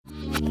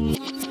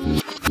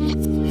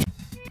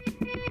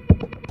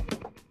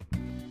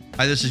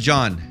Hi, this is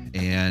John,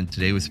 and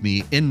today with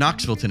me in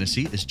Knoxville,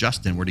 Tennessee is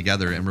Justin. We're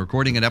together and we're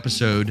recording an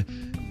episode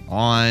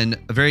on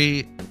a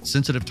very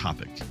sensitive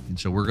topic. And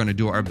so we're going to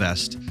do our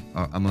best.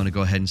 I'm going to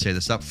go ahead and say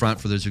this up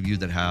front for those of you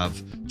that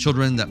have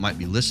children that might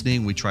be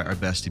listening. We try our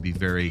best to be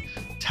very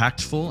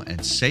tactful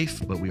and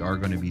safe, but we are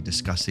going to be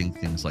discussing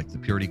things like the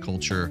purity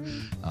culture,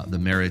 the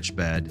marriage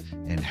bed,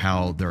 and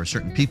how there are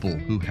certain people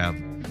who have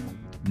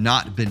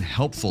not been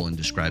helpful in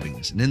describing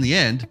this. And in the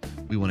end,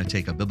 we want to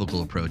take a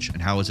biblical approach.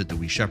 And how is it that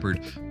we shepherd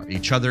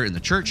each other in the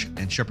church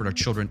and shepherd our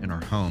children in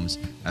our homes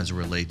as it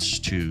relates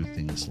to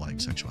things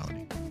like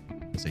sexuality?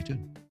 Stay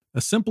tuned.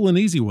 A simple and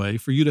easy way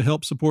for you to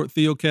help support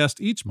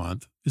Theocast each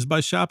month is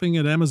by shopping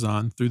at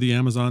Amazon through the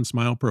Amazon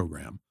Smile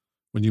program.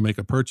 When you make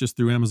a purchase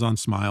through Amazon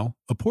Smile,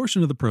 a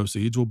portion of the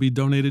proceeds will be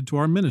donated to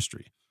our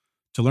ministry.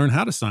 To learn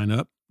how to sign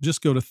up,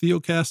 just go to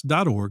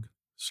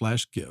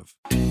theocast.org/give.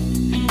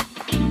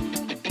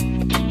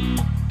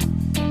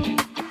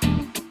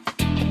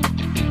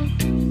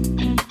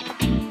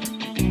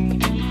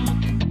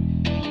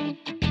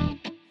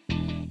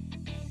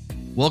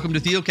 Welcome to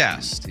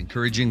Theocast,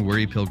 encouraging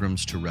weary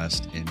pilgrims to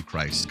rest in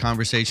Christ.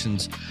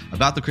 Conversations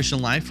about the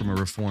Christian life from a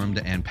reformed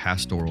and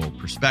pastoral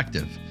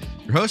perspective.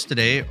 Your hosts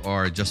today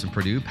are Justin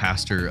Perdue,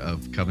 pastor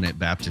of Covenant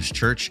Baptist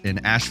Church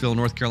in Asheville,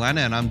 North Carolina,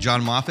 and I'm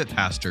John Moffitt,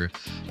 pastor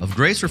of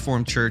Grace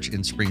Reformed Church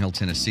in Spring Hill,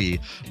 Tennessee.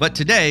 But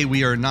today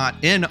we are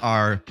not in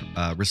our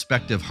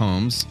respective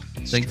homes.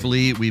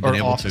 Thankfully, we've been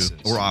able to,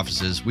 or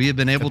offices. We have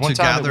been able to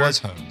gather. It was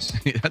homes.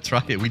 That's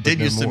right. We did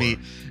used to meet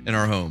in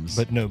our homes,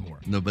 but no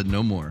more.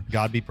 No more.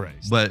 God be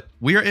praised. But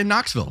we are in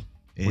Knoxville.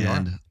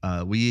 And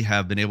we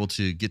have been able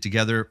to get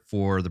together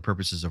for the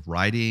purposes of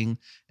writing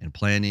and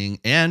planning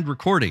and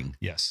recording.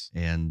 Yes.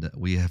 And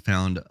we have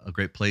found a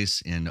great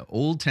place in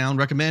Old Town.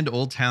 Recommend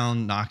Old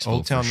Town Knoxville.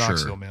 Old Town for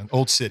Knoxville, sure. man.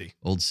 Old City.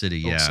 Old City,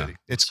 yeah. Old City.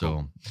 It's so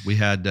cool. We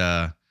had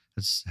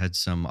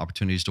some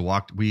opportunities to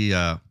walk. We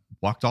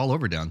walked all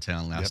over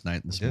downtown last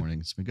night and this morning.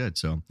 It's been good.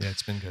 So yeah,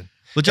 it's been good.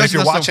 But if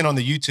you're watching on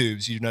the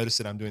YouTubes, you notice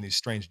that I'm doing these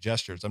strange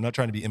gestures. I'm not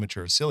trying to be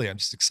immature or silly. I'm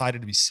just excited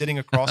to be sitting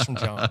across from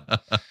John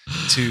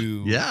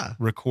to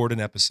record an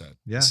episode.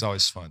 Yeah. It's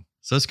always fun.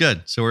 So it's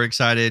good. So we're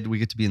excited. We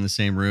get to be in the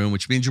same room,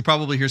 which means you'll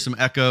probably hear some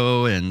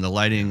echo and the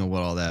lighting and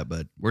all that,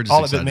 but we're just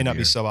all of it may not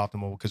be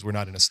suboptimal because we're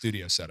not in a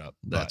studio setup.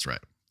 That's right.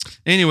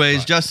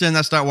 Anyways, Justin,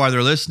 that's not why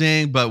they're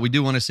listening, but we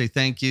do want to say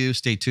thank you.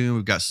 Stay tuned.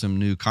 We've got some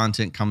new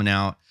content coming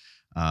out.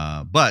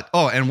 And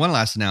one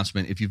last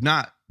announcement. If you've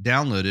not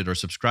downloaded or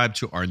subscribed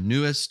to our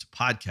newest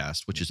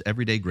podcast, which is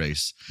Everyday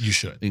Grace, you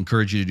should. I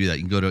encourage you to do that.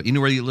 You can go to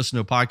anywhere you listen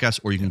to a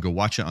podcast, or you can go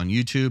watch it on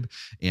YouTube.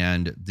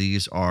 And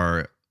these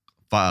are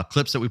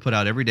clips that we put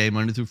out every day,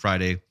 Monday through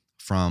Friday,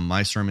 from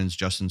my sermons,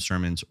 Justin's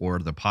sermons, or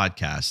the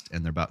podcast.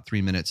 And they're about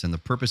 3 minutes. And the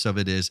purpose of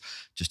it is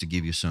just to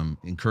give you some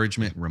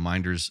encouragement,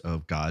 reminders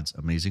of God's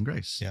amazing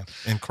grace. Yeah.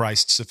 And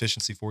Christ's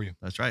sufficiency for you.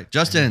 That's right.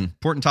 Justin,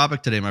 important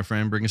topic today, my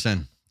friend. Bring us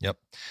in. Yep.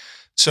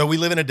 So we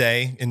live in a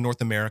day in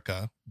North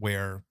America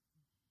where,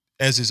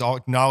 as is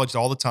acknowledged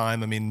all the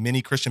time, I mean,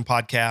 many Christian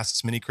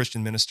podcasts, many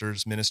Christian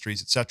ministers,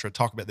 ministries, et cetera,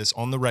 talk about this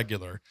on the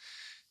regular.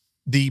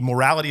 The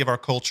morality of our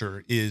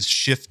culture is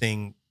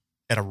shifting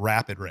at a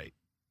rapid rate.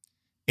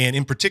 And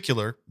in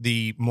particular,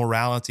 the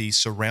morality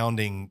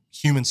surrounding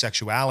human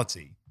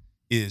sexuality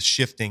is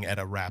shifting at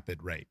a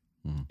rapid rate.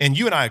 Mm. And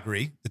you and I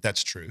agree that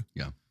that's true.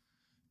 Yeah.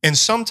 And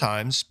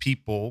sometimes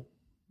people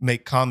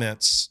make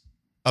comments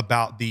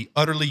about the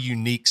utterly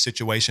unique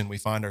situation we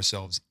find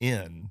ourselves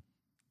in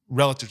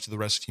relative to the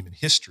rest of human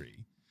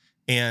history.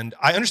 And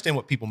I understand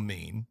what people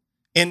mean.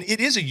 And it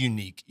is a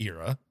unique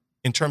era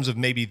in terms of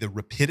maybe the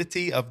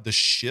rapidity of the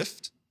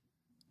shift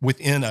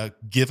within a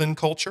given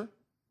culture.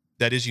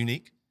 That is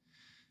unique.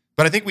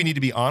 But I think we need to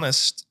be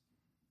honest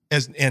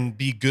and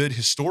be good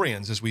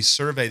historians as we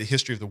survey the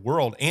history of the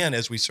world and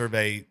as we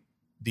survey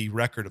the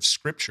record of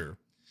Scripture.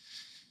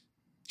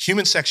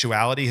 Human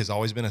sexuality has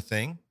always been a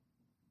thing.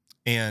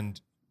 And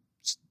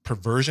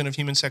perversion of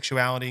human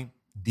sexuality,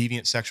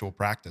 deviant sexual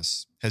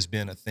practice has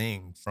been a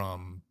thing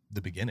from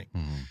the beginning.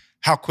 Mm-hmm.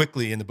 How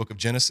quickly in the book of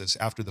Genesis,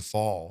 after the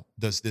fall,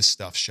 does this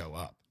stuff show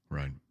up?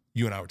 Right.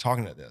 You and I were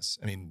talking about this.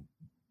 I mean,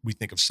 we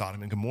think of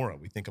Sodom and Gomorrah.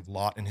 We think of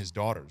Lot and his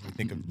daughters. We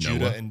think of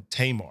Judah and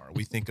Tamar.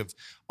 We think of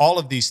all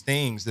of these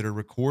things that are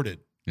recorded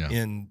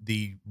in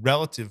the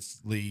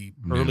relatively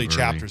early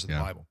chapters of the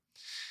Bible,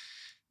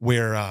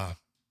 where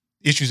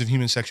issues of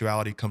human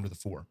sexuality come to the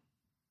fore.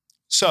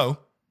 So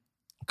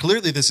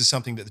clearly, this is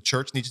something that the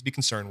church needs to be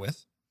concerned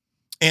with.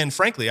 And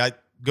frankly, I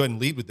go ahead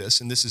and lead with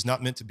this, and this is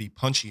not meant to be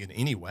punchy in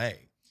any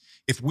way.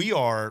 If we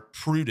are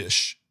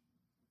prudish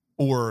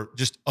or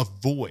just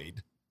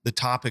avoid the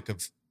topic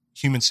of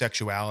human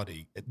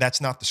sexuality,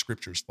 that's not the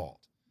Scripture's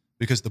fault,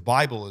 because the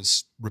Bible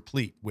is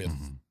replete with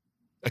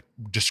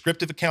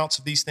descriptive accounts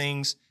of these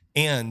things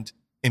and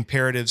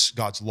imperatives,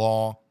 God's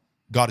law.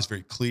 God is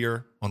very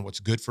clear on what's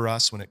good for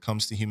us when it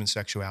comes to human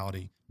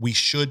sexuality. We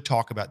should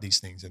talk about these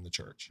things in the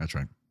church. That's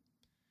right.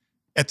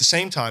 At the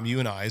same time, you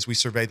and I, as we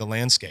survey the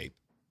landscape,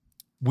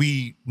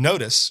 we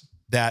notice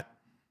that,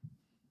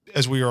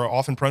 as we are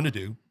often prone to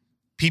do,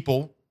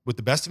 people with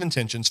the best of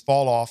intentions,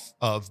 fall off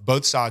of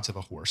both sides of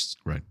a horse.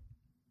 Right.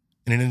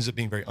 And it ends up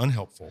being very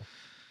unhelpful.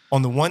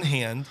 On the one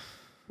hand,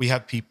 we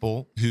have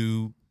people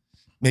who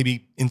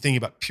maybe in thinking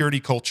about purity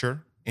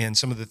culture and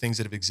some of the things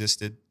that have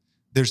existed,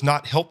 there's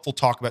not helpful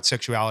talk about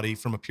sexuality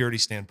from a purity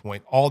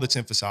standpoint. All that's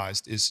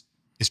emphasized is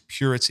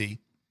purity.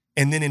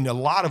 And then in a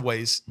lot of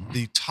ways,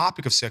 the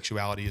topic of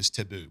sexuality is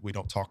taboo. We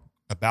don't talk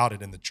about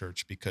it in the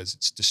church because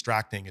it's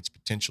distracting, it's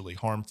potentially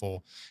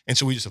harmful. And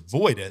so we just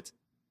avoid it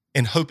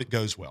and hope it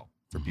goes well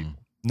for people.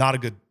 Not a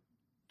good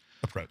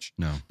approach.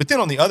 No. But then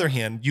on the other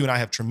hand, you and I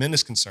have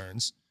tremendous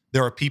concerns.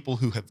 There are people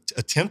who have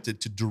attempted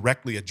to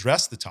directly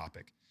address the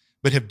topic,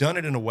 but have done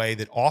it in a way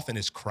that often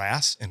is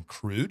crass and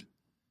crude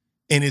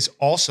and is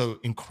also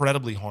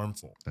incredibly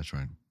harmful. That's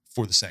right.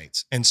 For the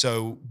saints. And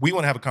so we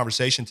want to have a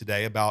conversation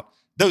today about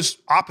those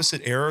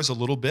opposite errors a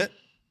little bit,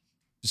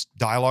 just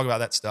dialogue about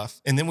that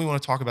stuff. And then we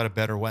want to talk about a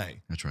better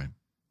way. That's right.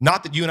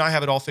 Not that you and I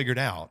have it all figured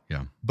out,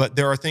 yeah, but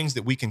there are things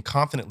that we can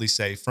confidently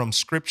say from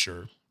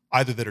Scripture,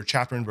 either that are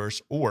chapter and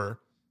verse or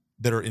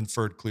that are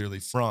inferred clearly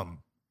from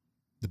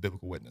the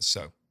biblical witness.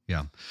 So,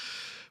 yeah.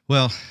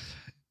 Well,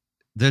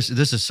 this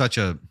is such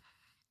a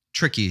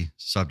tricky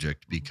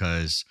subject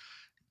because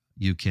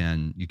you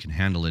can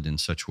handle it in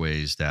such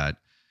ways that,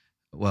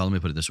 well, let me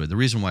put it this way. The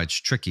reason why it's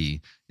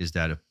tricky is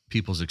that of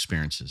people's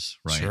experiences,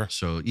 right? Sure.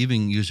 So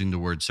even using the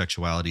word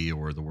sexuality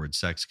or the word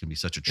sex can be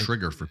such a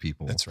trigger for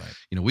people. That's right.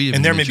 You know,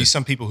 and there may be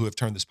some people who have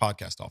turned this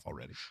podcast off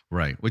already.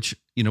 Right. Which,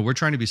 you know, we're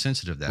trying to be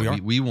sensitive to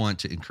that. We want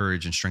to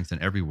encourage and strengthen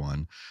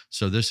everyone.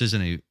 So this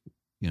isn't a,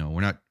 you know,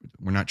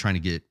 we're not trying to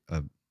get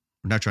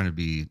we're not trying to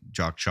be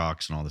jock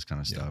shocks and all this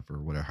kind of stuff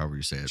or whatever, however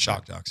you say it.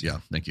 Shock jocks. Yeah.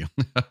 Thank you.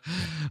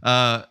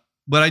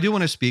 But I do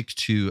want to speak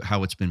to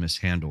how it's been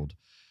mishandled.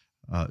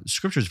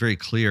 Scripture is very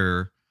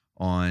clear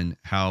on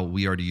how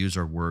we are to use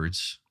our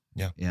words,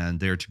 and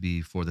they're to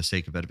be for the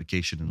sake of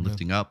edification and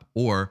lifting up,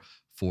 or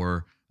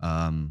for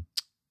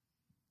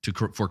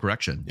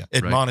correction,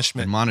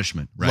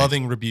 admonishment, right?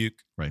 Loving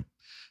rebuke, right?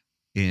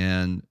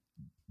 And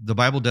the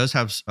Bible does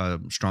have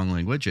strong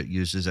language it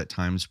uses at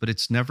times, but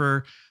it's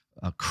never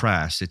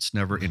crass. It's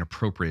never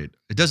inappropriate.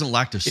 It doesn't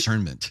lack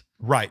discernment.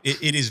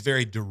 It is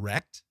very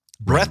direct,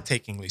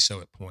 breathtakingly so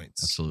at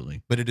points.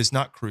 Absolutely, but it is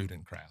not crude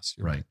and crass.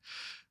 You're right.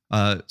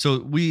 So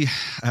we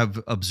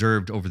have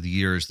observed over the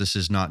years, this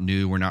is not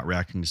new. We're not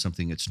reacting to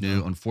something that's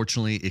new.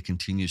 Unfortunately, it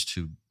continues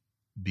to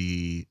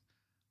be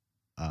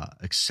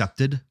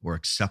accepted or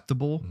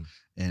acceptable,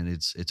 and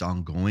it's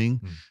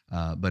ongoing.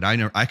 But I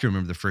can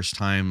remember the first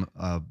time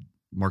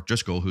Mark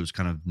Driscoll, who's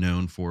kind of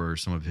known for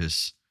some of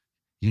his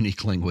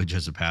unique language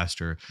as a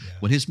pastor,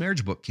 when his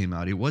marriage book came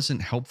out, it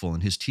wasn't helpful,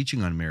 and his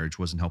teaching on marriage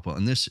wasn't helpful.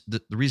 And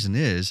the reason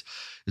is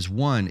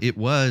one, it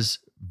was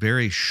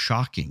very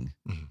shocking.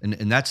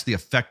 And that's the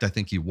effect I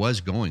think he was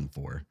going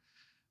for,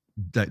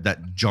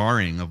 that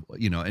jarring of,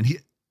 you know, and he,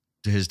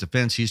 to his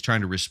defense, he's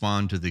trying to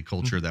respond to the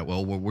culture that,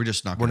 well, we're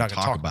just not going to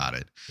talk about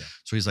it. Yeah.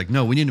 So he's like,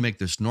 no, we need to make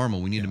this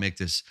normal. We need to make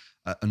this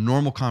a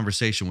normal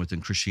conversation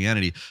within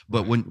Christianity.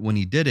 But when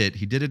he did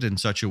it in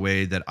such a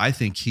way that I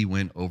think he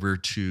went over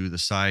to the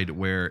side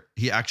where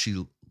he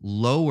actually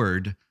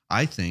lowered,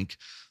 I think,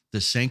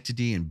 the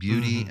sanctity and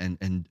beauty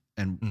and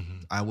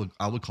I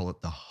would call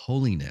it the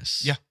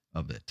holiness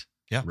of it.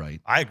 Yeah.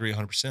 Right. I agree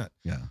 100%.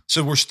 Yeah.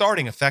 So we're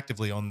starting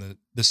effectively on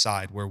the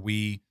side where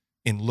we,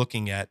 in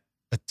looking at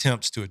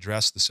attempts to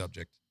address the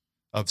subject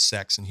of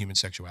sex and human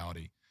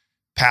sexuality,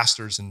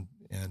 pastors and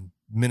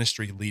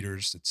ministry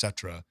leaders,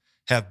 etc.,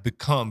 have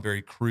become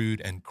very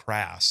crude and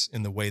crass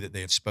in the way that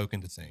they have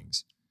spoken to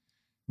things.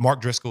 Mark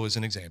Driscoll is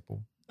an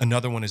example.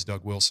 Another one is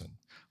Doug Wilson.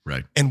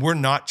 Right. And we're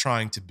not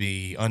trying to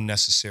be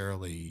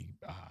unnecessarily,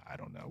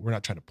 we're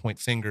not trying to point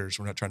fingers.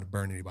 We're not trying to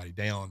burn anybody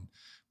down.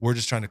 We're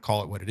just trying to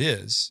call it what it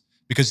is,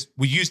 because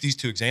we use these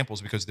two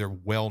examples because they're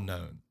well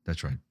known.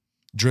 That's right.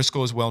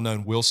 Driscoll is well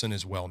known. Wilson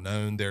is well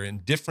known. They're in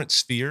different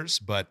spheres,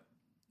 but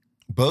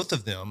both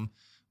of them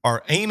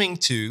are aiming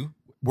to,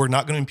 we're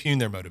not going to impugn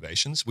their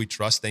motivations. We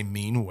trust they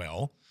mean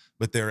well,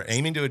 but they're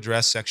aiming to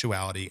address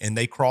sexuality, and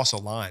they cross a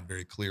line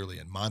very clearly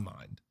in my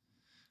mind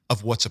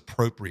of what's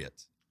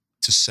appropriate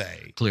to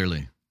say.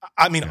 Clearly.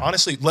 I mean,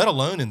 honestly, let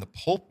alone in the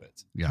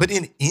pulpit, but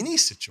in any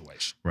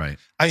situation. Right.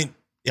 I mean,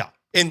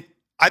 and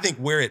I think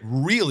where it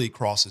really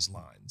crosses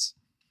lines,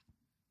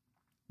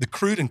 the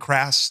crude and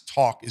crass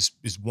talk is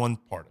one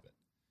part of it.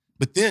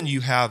 But then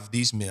you have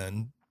these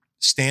men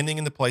standing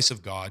in the place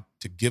of God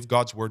to give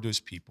God's word to his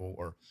people,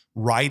 or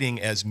writing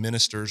as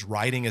ministers,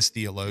 writing as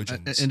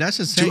theologians. And that's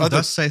just saying,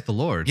 thus saith the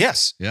Lord.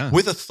 Yes. Yeah.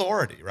 With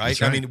authority, right?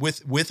 That's right. I mean,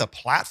 with a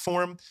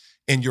platform,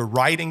 and you're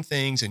writing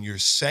things and you're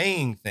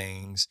saying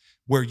things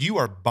where you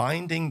are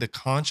binding the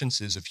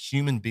consciences of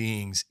human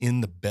beings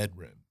in the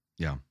bedroom.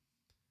 Yeah.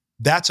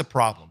 That's a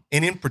problem.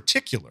 And in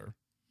particular,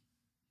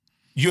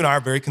 you and I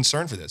are very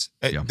concerned for this.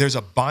 There's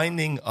a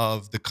binding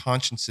of the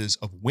consciences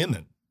of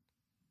women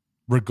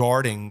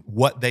regarding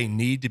what they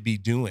need to be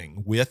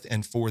doing with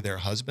and for their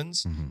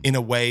husbands in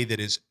a way that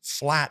is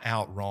flat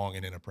out wrong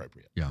and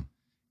inappropriate. Yeah.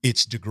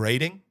 It's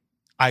degrading.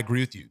 I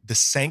agree with you. The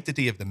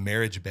sanctity of the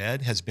marriage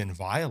bed has been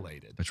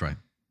violated. That's right.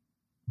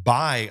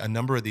 by a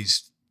number of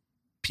these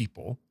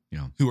people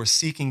who are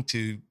seeking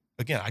to,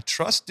 again, I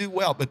trust, do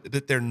well, but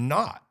that they're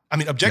not. I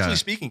mean, objectively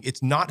speaking,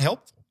 it's not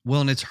helpful.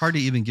 Well, and it's hard to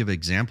even give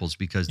examples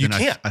because then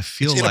I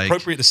feel it's like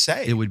inappropriate to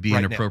say it would be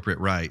inappropriate,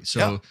 right?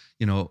 So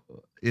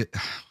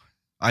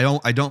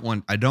I don't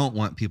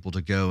want people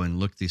to go and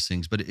look these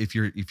things. But if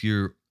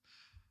you're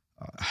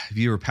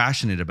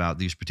passionate about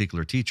these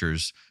particular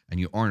teachers and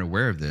you aren't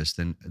aware of this,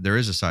 then there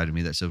is a side of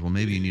me that says, well,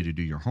 maybe you need to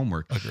do your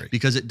homework. Agreed.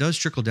 Because it does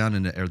trickle down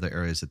into the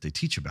areas that they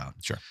teach about.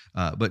 Sure.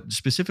 But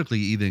specifically,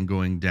 even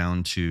going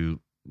down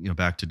to,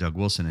 back to Doug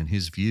Wilson and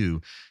his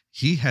view,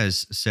 he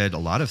has said a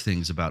lot of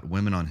things about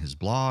women on his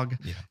blog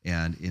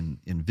and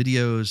in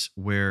videos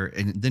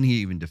and then he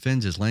even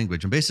defends his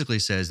language and basically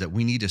says that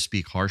we need to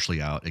speak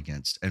harshly out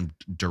against and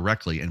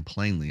directly and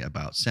plainly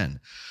about sin.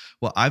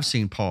 Well, I've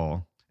seen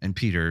Paul and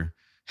Peter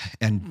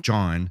and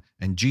John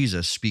and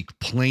Jesus speak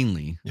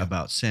plainly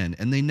about sin,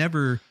 and they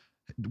never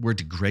were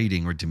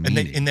degrading or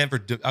demeaning.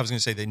 I was going to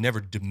say they never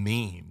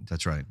demeaned.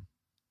 That's right.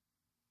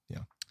 Yeah.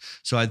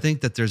 So I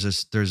think that there's a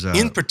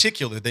in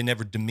particular, they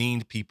never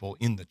demeaned people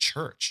in the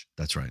church.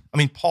 That's right. I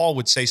mean, Paul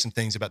would say some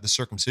things about the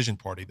circumcision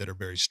party that are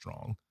very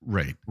strong.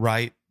 Right.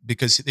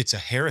 Because it's a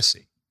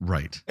heresy.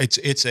 Right.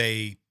 It's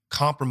a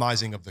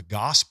compromising of the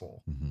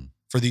gospel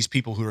for these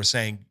people who are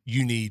saying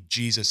you need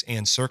Jesus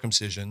and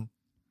circumcision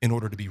in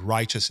order to be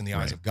righteous in the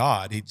eyes of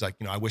God. He's like,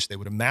 I wish they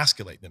would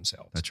emasculate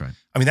themselves. That's right.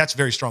 I mean, that's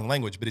very strong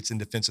language, but it's in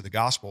defense of the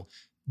gospel.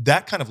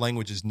 That kind of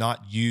language is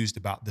not used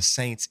about the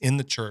saints in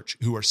the church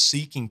who are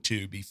seeking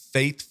to be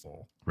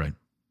faithful. Right.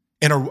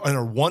 And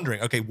are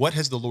wondering, okay, what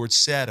has the Lord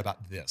said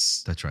about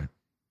this? That's right.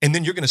 And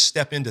then you're going to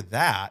step into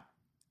that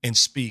and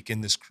speak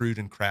in this crude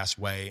and crass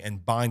way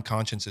and bind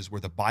consciences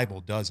where the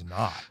Bible does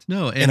not.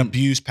 No, and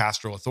abuse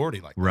pastoral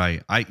authority like that.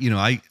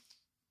 Right.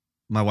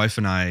 My wife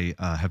and I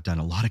have done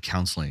a lot of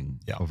counseling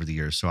over the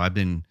years. So I've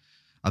been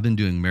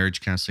doing marriage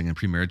counseling and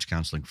pre-marriage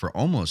counseling for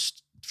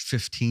almost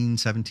 15,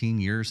 17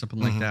 years, something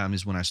like that. I mean,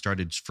 is when I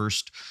started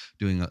first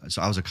doing,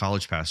 so I was a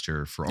college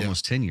pastor for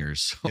almost 10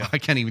 years. So I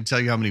can't even tell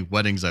you how many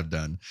weddings I've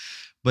done.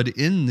 But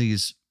in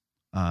these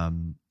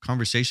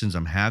conversations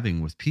I'm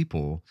having with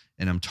people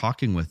and I'm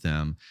talking with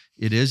them,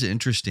 it is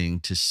interesting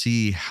to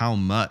see how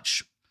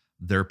much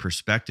their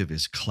perspective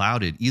is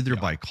clouded either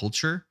by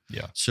culture.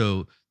 Yeah.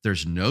 So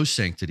there's no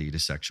sanctity to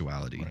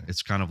sexuality. Right.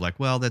 It's kind of like,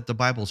 well, that the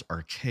Bible's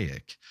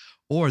archaic,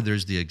 or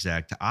there's the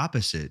exact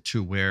opposite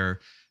to where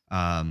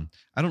I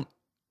don't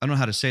know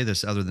how to say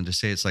this other than to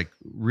say it's like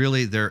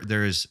really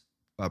there is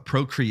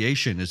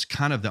procreation is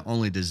kind of the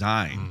only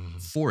design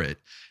for it,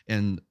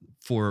 and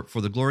for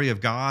the glory of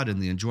God and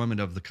the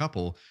enjoyment of the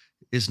couple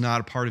is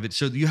not a part of it.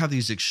 So you have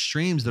these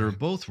extremes that are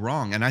both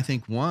wrong, and I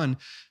think one,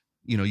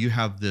 you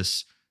have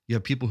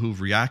people who've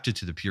reacted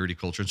to the purity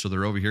culture. And so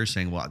they're over here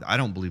saying, well, I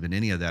don't believe in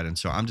any of that. And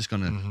so I'm just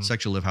going to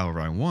sexually live however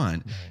I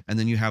want. Right. And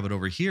then you have it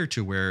over here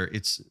to where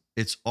it's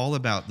all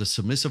about the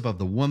submissive of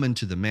the woman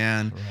to the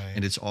man. Right.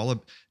 And it's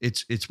all,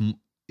 it's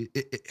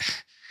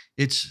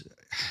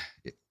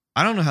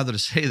I don't know how to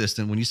say this.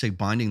 Then when you say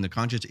binding the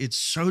conscience, it's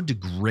so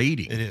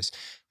degrading. It is.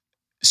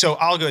 So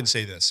I'll go ahead and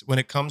say this. When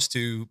it comes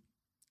to,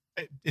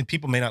 and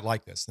people may not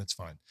like this, that's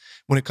fine.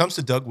 When it comes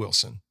to Doug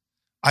Wilson,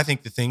 I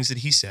think the things that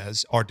he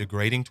says are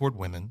degrading toward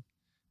women,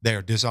 they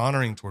are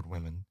dishonoring toward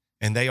women,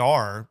 and they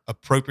are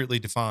appropriately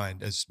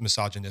defined as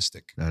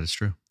misogynistic. That is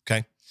true.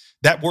 Okay,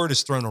 that word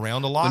is thrown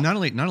around a lot.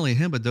 But not only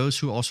him, but those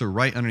who also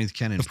write underneath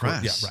canon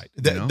press. Yeah, right.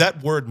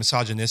 That word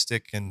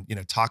misogynistic and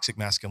toxic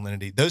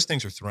masculinity, those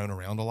things are thrown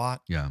around a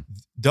lot. Yeah.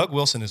 Doug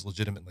Wilson is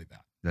legitimately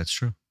that. That's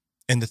true.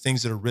 And the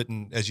things that are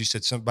written, as you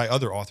said, by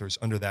other authors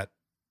under that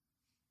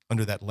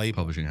label,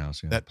 publishing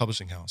house, that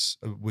publishing house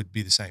would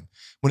be the same.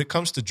 When it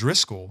comes to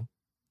Driscoll,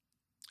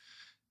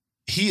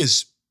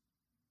 he's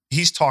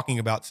talking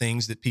about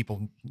things that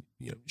people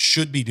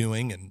should be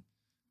doing and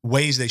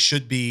ways they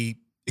should be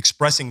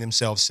expressing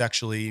themselves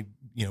sexually,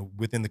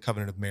 within the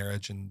covenant of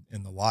marriage and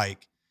the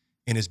like,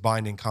 and is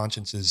binding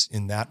consciences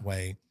in that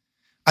way.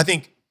 I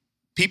think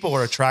people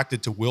are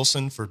attracted to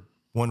Wilson for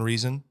one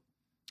reason.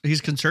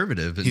 He's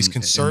conservative. He's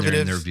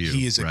conservative. In their view.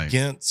 He is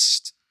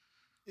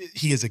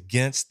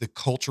against the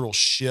cultural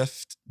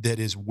shift that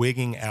is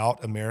wigging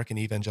out American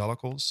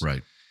evangelicals.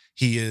 Right.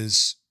 He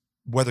is,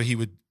 whether he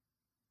would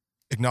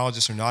acknowledge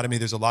this or not, I mean,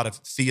 there's a lot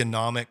of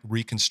theonomic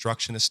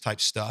reconstructionist type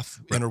stuff.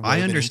 Right.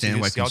 I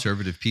understand why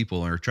conservative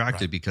people are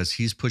attracted because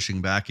he's pushing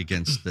back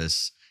against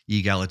this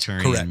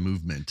egalitarian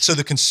movement. So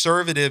the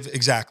conservative,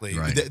 exactly,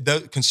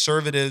 the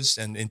conservatives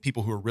and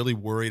people who are really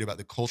worried about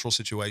the cultural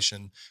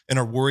situation and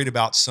are worried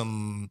about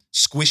some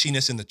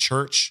squishiness in the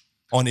church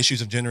on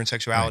issues of gender and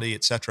sexuality,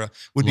 et cetera,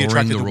 would be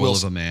attracted to Wilson. The role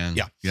of a man.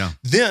 Yeah.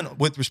 Then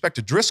with respect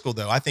to Driscoll,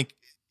 though, I think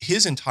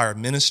his entire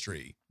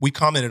ministry, we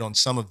commented on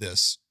some of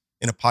this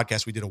in a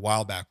podcast we did a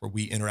while back where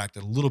we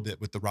interacted a little bit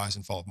with the rise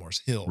and fall of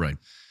Mars Hill. Right.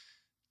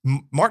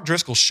 Mark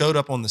Driscoll showed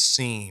up on the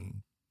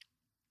scene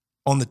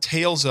on the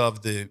tails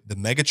of the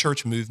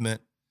megachurch movement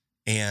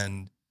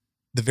and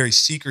the very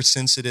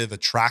seeker-sensitive,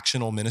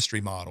 attractional ministry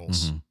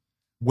models,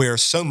 where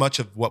so much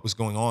of what was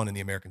going on in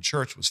the American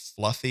church was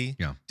fluffy,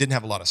 didn't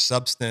have a lot of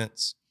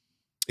substance,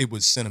 it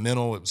was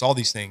sentimental. It was all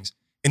these things.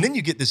 And then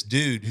you get this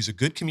dude who's a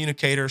good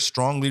communicator,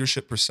 strong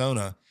leadership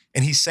persona,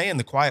 and he's saying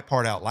the quiet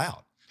part out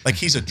loud. Like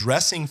he's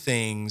addressing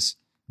things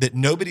that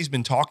nobody's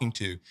been talking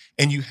to.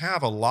 And you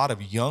have a lot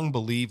of young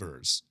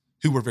believers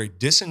who were very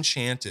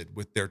disenchanted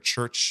with their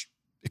church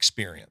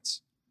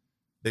experience.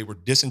 They were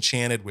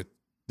disenchanted with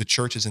the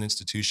church as an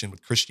institution,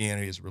 with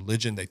Christianity as a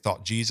religion. They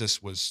thought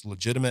Jesus was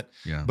legitimate,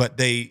 but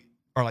they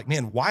are like,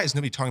 man, why is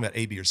nobody talking about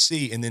A, B, or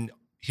C? And then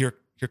here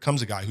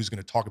comes a guy who's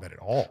going to talk about it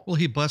all. Well,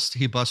 he bust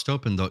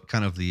open the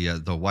kind of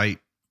the white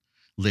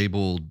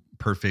labeled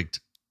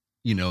perfect,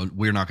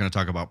 we're not going to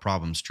talk about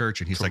problems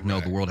church. And he's like, no,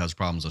 the world has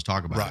problems. Let's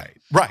talk about it.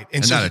 Right.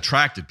 And so that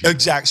attracted people.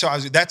 Exactly.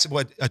 So that's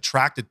what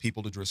attracted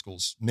people to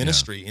Driscoll's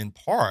ministry in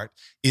part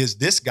is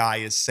this guy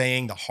is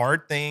saying the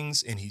hard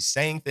things and he's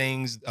saying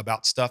things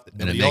about stuff that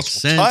nobody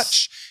else will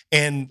touch.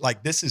 And like,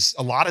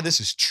 a lot of this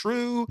is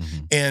true.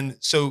 Mm-hmm. And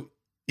so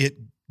it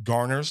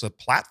garners a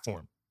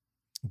platform,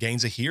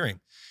 gains a hearing.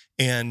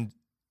 And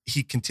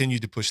he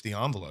continued to push the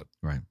envelope.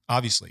 Right.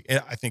 Obviously.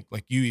 And I think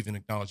like you even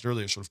acknowledged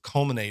earlier, sort of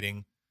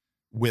culminating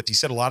with, he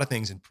said a lot of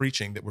things in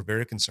preaching that were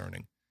very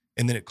concerning.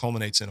 And then it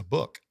culminates in a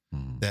book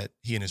that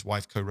he and his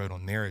wife co-wrote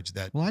on marriage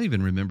that. Well, I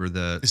even remember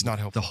it's not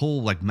helpful. The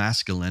whole like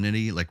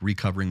masculinity, like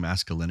recovering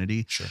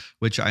masculinity,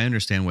 which I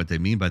understand what they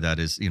mean by that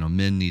is,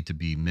 men need to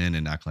be men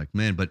and act like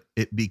men, but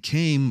it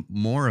became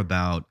more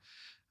about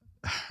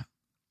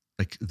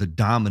like the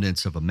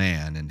dominance of a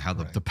man and how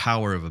the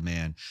power of a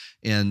man.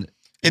 And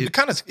it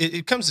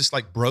becomes this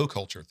like bro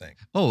culture thing.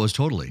 Oh, it was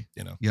totally,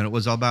 it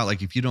was all about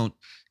like, if you don't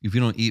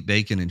eat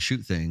bacon and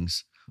shoot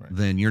things,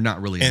 then you're not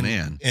really a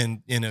man.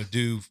 And,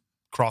 do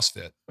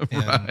CrossFit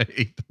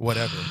and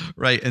whatever.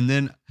 Right.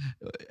 And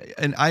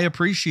I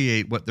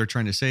appreciate what they're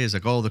trying to say is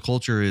like, oh, the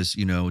culture is,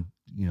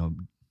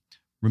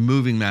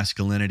 removing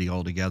masculinity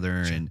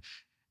altogether.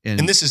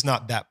 And this is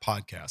not that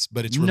podcast,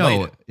 but it's related.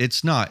 No,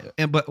 it's not.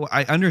 But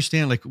I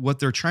understand like what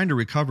they're trying to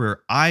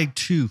recover. I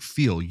too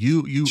feel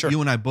you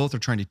and I both are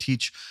trying to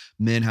teach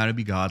men how to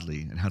be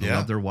godly and how to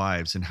love their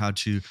wives and how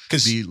to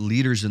be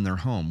leaders in their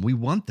home. We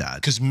want that.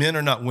 Because men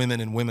are not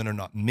women and women are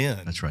not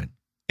men. That's right.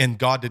 And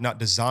God did not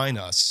design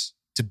us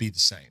to be the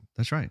same.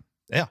 That's right.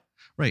 Yeah.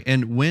 Right.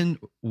 And when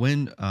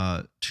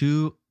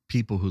two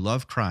people who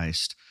love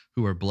Christ,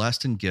 who are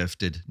blessed and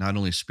gifted, not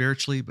only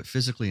spiritually, but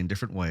physically in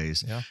different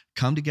ways,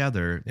 come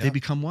together, they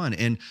become one.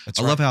 And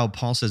I love how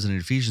Paul says in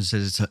Ephesians,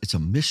 says it's a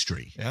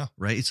mystery,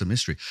 right? It's a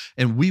mystery.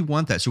 And we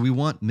want that. So we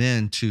want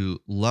men to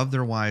love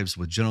their wives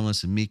with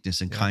gentleness and meekness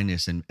and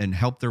kindness and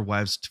help their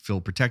wives to feel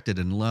protected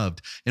and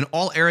loved in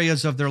all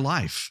areas of their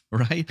life,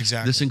 right?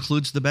 Exactly. This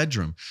includes the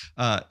bedroom.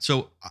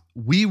 So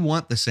we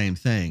want the same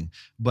thing,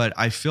 but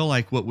I feel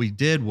like what we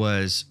did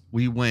was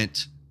we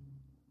went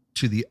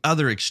to the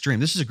other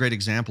extreme. This is a great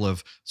example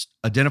of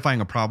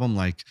identifying a problem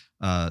like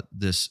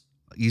this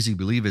easy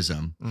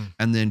believism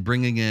and then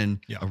bringing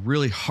in a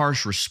really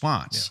harsh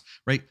response,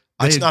 right?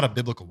 It's not a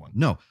biblical one.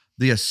 No,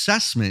 the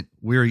assessment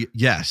where,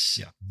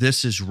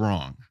 this is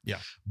wrong. Yeah.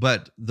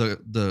 But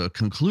the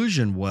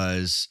conclusion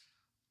was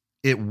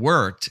it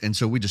worked. And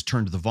so we just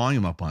turned the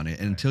volume up on it.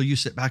 And until you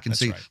sit back and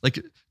say, like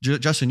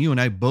Justin, you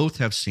and I both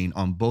have seen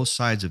on both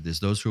sides of this,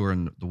 those who are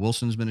in the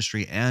Wilson's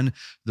ministry and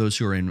those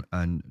who are in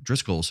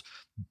Driscoll's,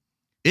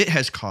 it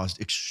has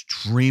caused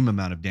extreme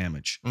amount of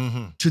damage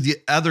to the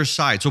other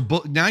side. So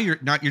now you're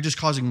just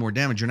causing more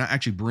damage. You're not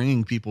actually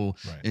bringing people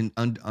in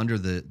under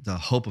the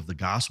hope of the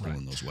gospel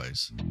in those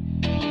ways.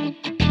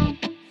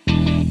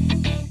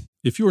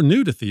 If you're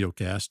new to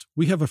Theocast,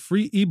 we have a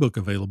free ebook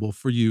available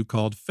for you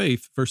called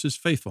Faith versus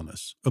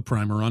Faithfulness, a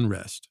primer on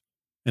rest.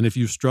 And if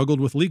you've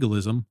struggled with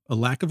legalism, a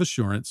lack of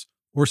assurance,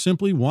 or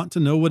simply want to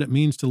know what it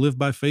means to live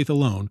by faith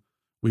alone,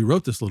 we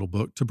wrote this little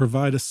book to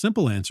provide a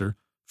simple answer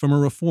from a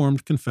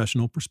Reformed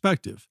confessional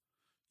perspective.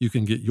 You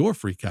can get your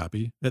free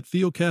copy at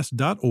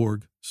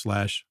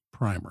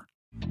theocast.org/primer.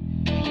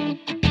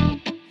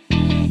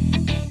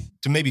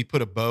 To maybe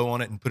put a bow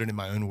on it and put it in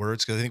my own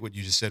words, because I think what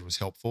you just said was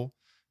helpful.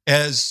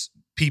 As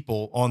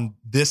people on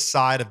this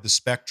side of the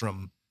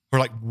spectrum who are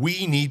like,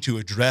 we need to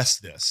address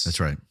this. That's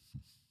right.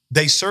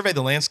 They survey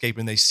the landscape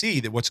and they see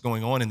that what's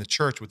going on in the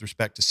church with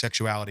respect to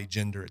sexuality,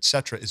 gender, et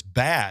cetera, is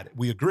bad.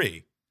 We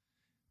agree.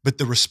 But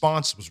the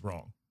response is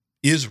wrong.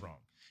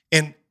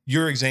 And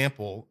your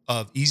example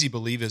of easy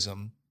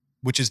believism,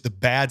 which is the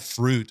bad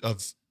fruit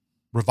of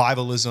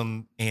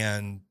revivalism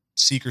and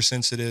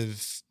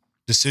seeker-sensitive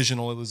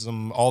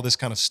decisionalism, all this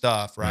kind of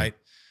stuff, right?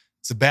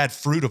 It's the bad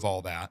fruit of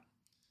all that,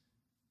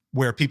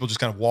 where people just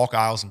kind of walk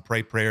aisles and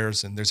pray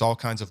prayers, and there's all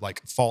kinds of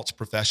like false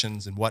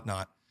professions and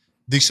whatnot.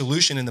 The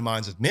solution in the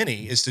minds of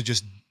many is to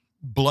just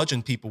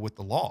bludgeon people with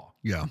the law.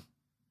 Yeah.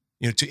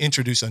 To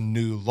introduce a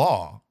new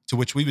law, to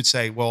which we would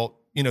say, well,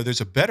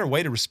 there's a better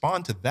way to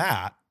respond to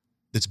that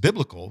that's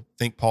biblical.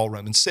 Think Paul,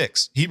 Romans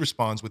 6. He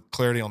responds with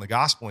clarity on the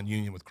gospel and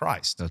union with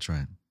Christ. That's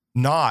right.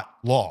 Not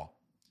law.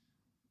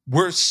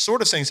 We're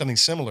sort of saying something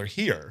similar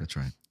here. That's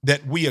right.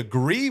 That we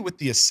agree with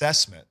the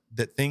assessment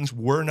that things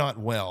are not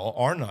well,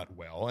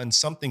 and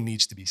something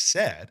needs to be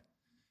said,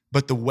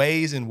 but the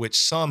ways in which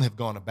some have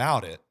gone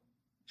about it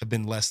have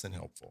been less than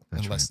helpful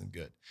and less than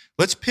good.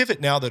 Let's pivot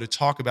now, though, to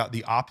talk about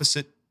the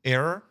opposite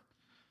error.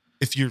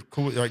 If you're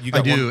cool, you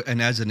got I do.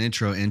 And as an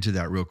intro into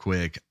that real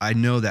quick, I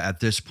know that at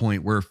this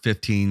point we're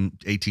 15,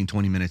 18,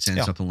 20 minutes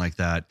in, something like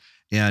that.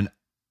 And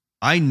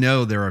I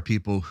know there are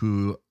people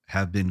who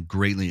have been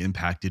greatly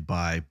impacted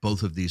by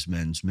both of these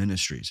men's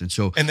ministries. And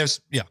so,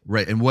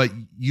 right. And what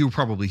you're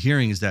probably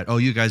hearing is that, oh,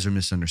 you guys are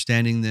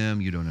misunderstanding them.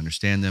 You don't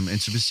understand them.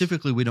 And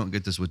specifically, we don't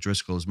get this with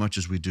Driscoll as much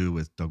as we do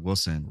with Doug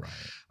Wilson.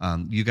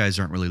 Right. You guys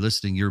aren't really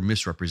listening. You're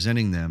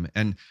misrepresenting them.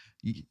 And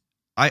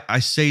I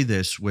say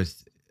this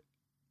with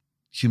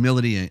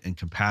humility and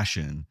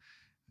compassion.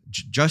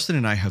 Justin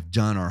and I have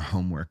done our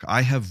homework.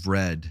 I have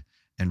read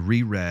and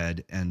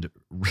reread and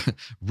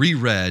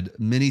reread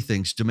many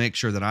things to make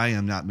sure that I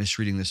am not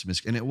misreading this.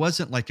 And it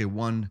wasn't like a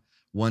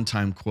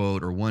one-time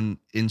quote or one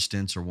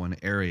instance or one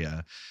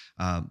area.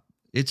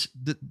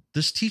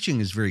 This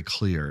teaching is very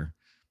clear.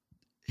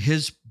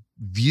 His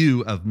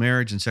view of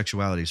marriage and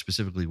sexuality,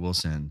 specifically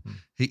Wilson,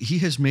 he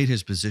has made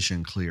his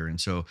position clear. And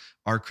so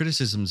our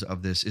criticisms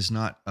of this is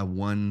not a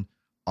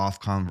one-off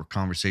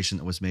conversation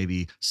that was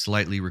maybe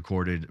slightly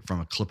recorded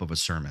from a clip of a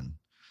sermon.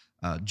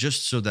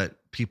 Just so that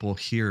people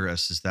hear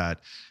us is that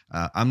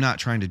I'm not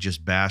trying to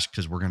just bash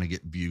because we're going to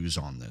get views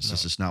on this. No.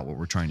 This is not what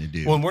we're trying to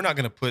do. Well, and we're not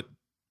going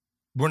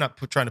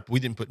to we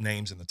didn't put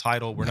names in the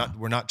title.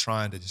 We're not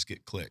trying to just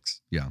get clicks.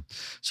 Yeah.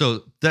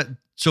 So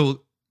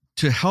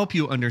to help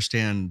you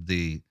understand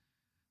the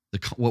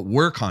what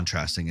we're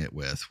contrasting it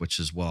with, which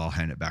is, well, I'll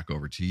hand it back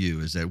over to you,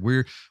 is that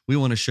we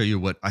want to show you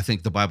what I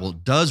think the Bible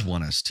does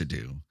want us to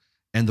do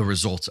and the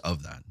results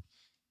of that.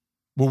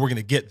 Well, we're going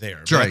to get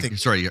there. Yes.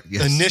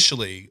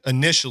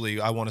 Initially,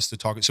 I want us to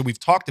talk. So we've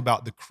talked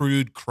about the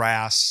crude,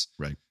 crass,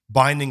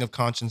 binding of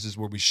consciences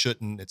where we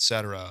shouldn't, et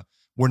cetera.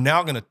 We're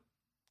now going to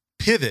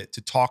pivot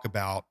to talk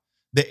about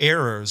the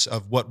errors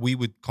of what we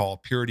would call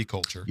purity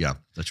culture. Yeah,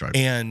 that's right.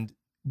 And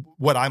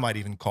what I might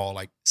even call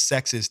like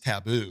sex is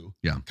taboo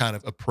kind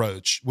of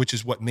approach, which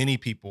is what many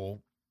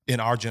people in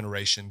our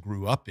generation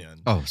grew up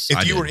in. Oh,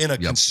 if you were in a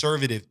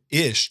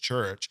conservative-ish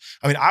church,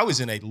 I mean, I was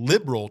in a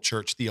liberal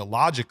church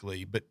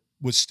theologically, but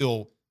was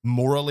still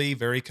morally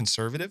very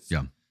conservative.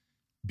 Yeah.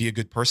 Be a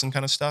good person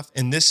kind of stuff.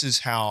 And this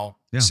is how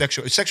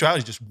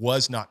sexuality just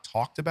was not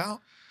talked about.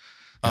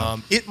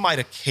 It might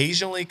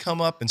occasionally come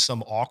up in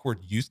some awkward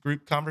youth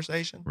group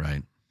conversation.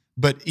 Right.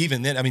 But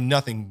even then, I mean,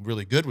 nothing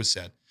really good was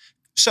said.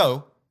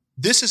 So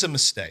this is a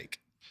mistake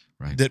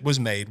that was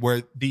made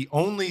where the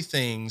only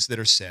things that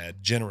are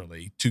said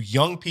generally to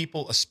young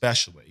people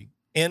especially,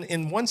 and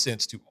in one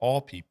sense to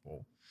all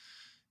people,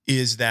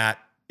 is that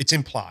it's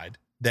implied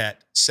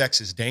that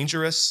sex is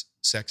dangerous,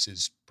 sex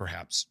is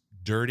perhaps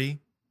dirty,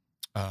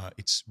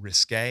 it's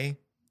risque,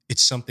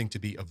 it's something to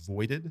be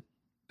avoided,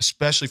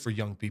 especially for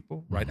young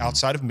people, right? Mm-hmm.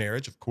 Outside of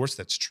marriage, of course,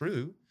 that's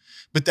true,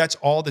 but that's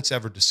all that's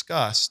ever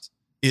discussed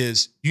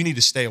is you need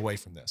to stay away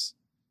from this.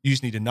 You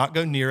just need to not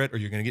go near it or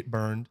you're going to get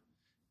burned,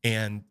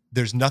 and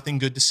there's nothing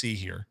good to see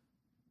here,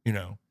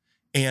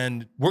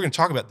 and we're going to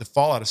talk about the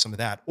fallout of some of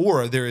that,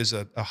 or there is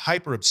a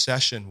hyper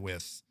obsession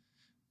with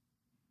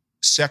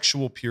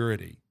sexual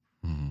purity,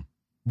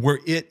 where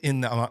it,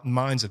 in the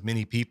minds of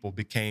many people,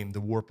 became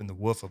the warp and the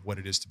woof of what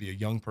it is to be a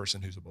young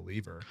person who's a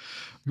believer.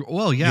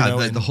 Well,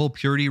 yeah, the whole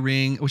purity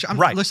ring, which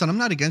listen, I'm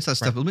not against that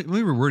stuff. Let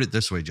me reword it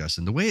this way,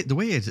 Justin. The way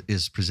it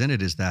is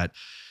presented is that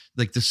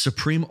like the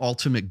supreme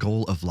ultimate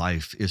goal of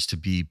life is to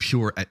be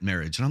pure at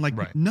marriage. And I'm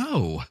like,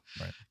 no.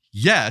 Right.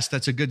 Yes,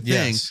 that's a good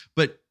thing. Yes.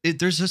 But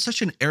there's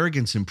such an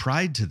arrogance and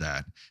pride to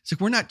that. It's like,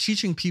 we're not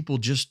teaching people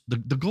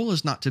the goal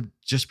is not to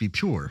just be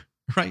pure.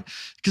 Right.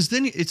 Because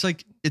then it's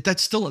like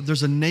that's still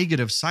there's a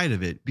negative side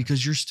of it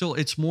because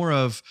it's more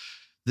of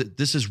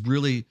this is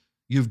really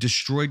you've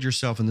destroyed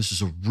yourself and this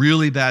is a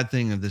really bad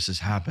thing and this has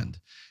happened.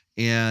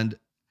 And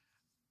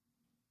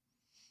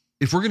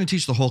if we're going to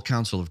teach the whole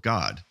counsel of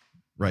God,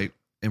 right,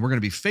 and we're going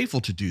to be faithful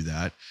to do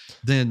that,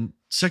 then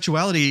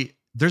sexuality,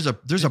 there's a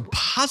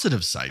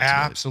positive side to it.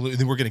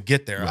 Absolutely. We're going to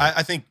get there. Right.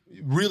 I think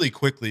really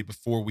quickly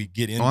before we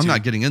get into I'm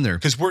not getting in there.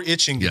 Because we're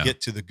itching to get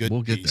to the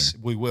good piece.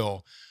 We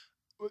will.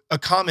 A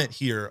comment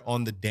here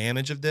on the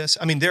damage of this.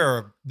 I mean, there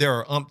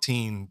are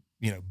umpteen,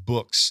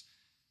 books.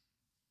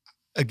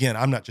 Again,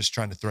 I'm not just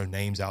trying to throw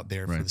names out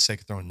there for the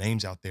sake of throwing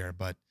names out there,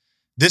 but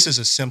this is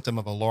a symptom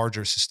of a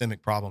larger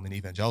systemic problem in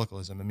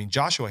evangelicalism. I mean,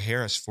 Joshua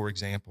Harris, for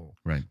example,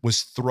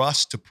 was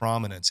thrust to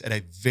prominence at a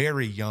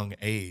very young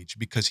age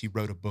because he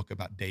wrote a book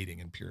about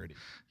dating and purity.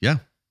 Yeah.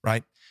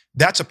 Right?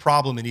 That's a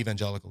problem in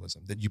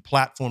evangelicalism, that you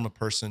platform a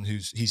person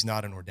he's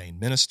not an ordained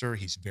minister,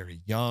 he's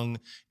very young,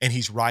 and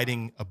he's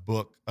writing a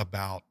book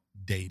about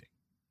dating.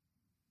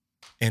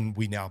 And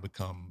we now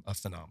become a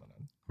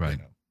phenomenon. Right.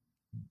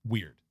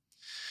 Weird.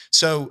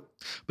 So,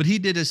 but he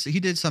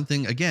did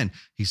something, again,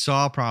 he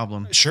saw a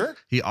problem. Sure.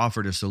 He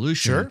offered a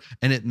solution. Sure.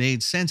 And it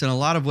made sense. And a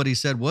lot of what he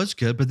said was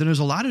good, but then there's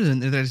a lot of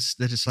it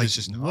that it's like,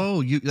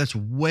 whoa, that's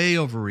way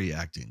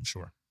overreacting.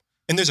 Sure.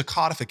 And there's a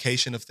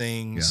codification of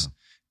things. Yeah.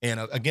 And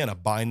again, a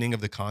binding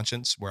of the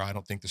conscience where I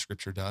don't think the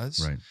scripture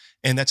does. Right.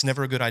 And that's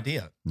never a good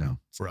idea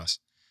for us.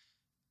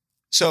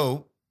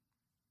 So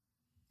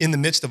in the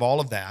midst of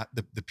all of that,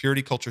 the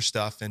purity culture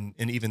stuff and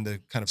even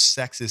the kind of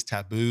sex is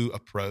taboo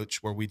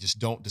approach where we just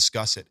don't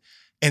discuss it.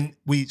 And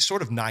we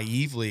sort of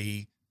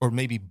naively or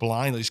maybe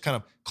blindly just kind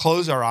of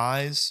close our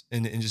eyes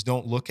and just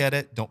don't look at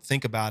it, don't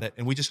think about it.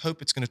 And we just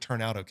hope it's going to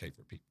turn out okay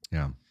for people.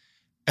 Yeah.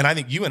 And I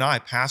think you and I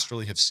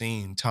pastorally have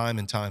seen time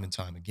and time and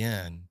time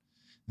again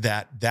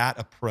that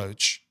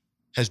approach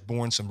has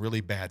borne some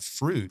really bad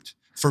fruit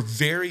for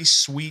very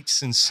sweet,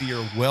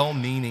 sincere,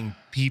 well-meaning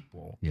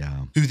people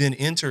who then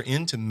enter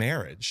into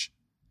marriage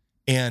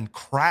and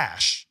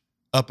crash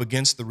up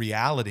against the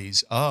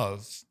realities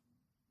of,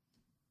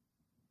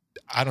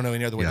 I don't know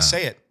any other way to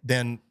say it,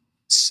 than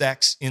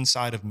sex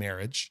inside of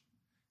marriage.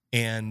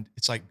 And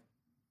it's like,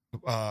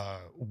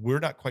 we're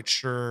not quite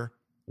sure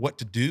what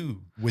to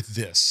do with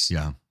this.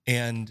 Yeah.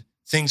 And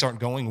things aren't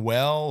going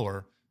well,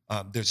 or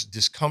there's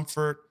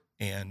discomfort,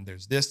 and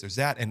there's this, there's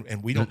that,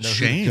 and we don't know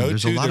shame. Who to go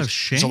there's to. A lot of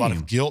shame. There's a lot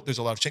of guilt. There's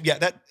a lot of shame. Yeah,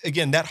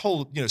 that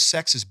whole,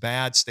 sex is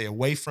bad. Stay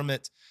away from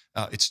it.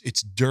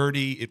 It's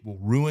dirty. It will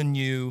ruin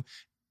you.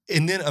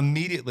 And then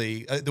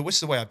immediately, this is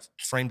the way I've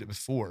framed it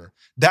before.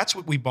 That's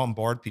what we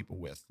bombard people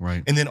with.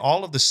 Right. And then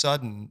all of a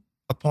sudden,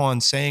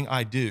 upon saying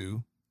I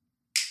do,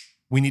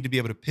 we need to be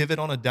able to pivot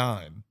on a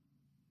dime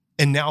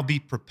and now be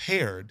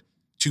prepared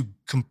to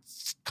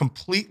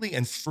completely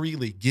and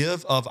freely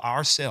give of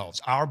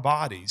ourselves, our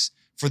bodies,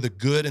 for the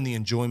good and the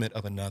enjoyment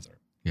of another.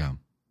 Yeah.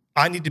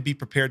 I need to be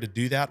prepared to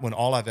do that when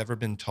all I've ever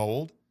been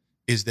told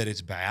is that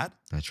it's bad.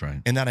 That's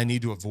right. And that I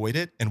need to avoid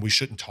it and we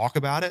shouldn't talk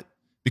about it,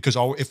 because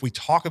if we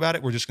talk about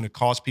it, we're just going to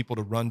cause people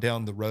to run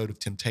down the road of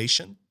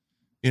temptation,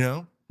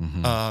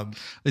 Mm-hmm.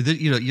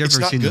 You ever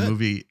seen the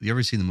movie? You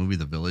ever seen the movie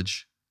The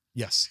Village?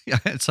 Yes. Yeah,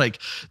 it's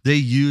like they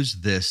use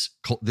this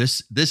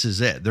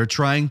is it. They're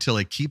trying to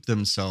like keep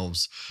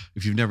themselves.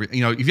 If you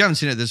haven't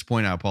seen it at this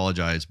point, I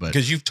apologize, but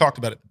because you've talked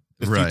about it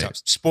a few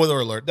times. Spoiler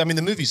alert. I mean,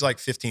 the movie's like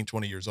 15,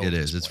 20 years old. It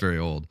is. It's very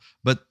old.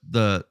 But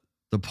the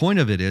point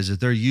of it is that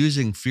they're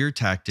using fear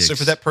tactics. So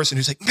for that person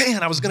who's like,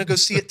 man, I was going to go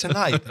see it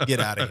tonight, get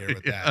out of here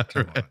with that.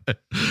 Come on.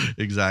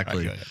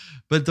 Exactly. Right,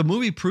 but the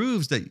movie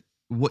proves that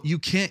what you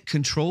can't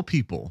control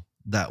people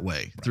that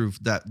way through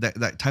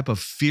that type of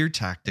fear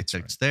tactic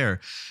that's there.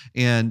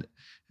 And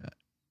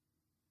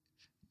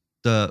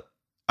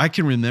I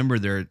can remember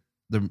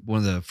one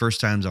of the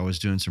first times I was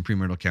doing some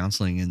premarital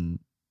counseling, and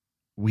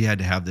we had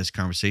to have this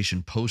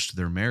conversation post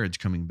their marriage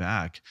coming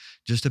back,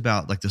 just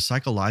about like the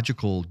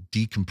psychological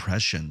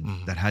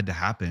decompression that had to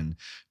happen,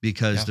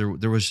 because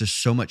there was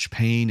just so much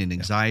pain and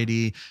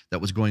anxiety that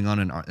was going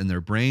on in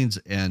their brains.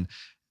 And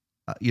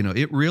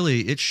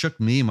it shook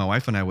me. My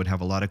wife and I would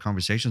have a lot of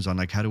conversations on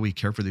like, how do we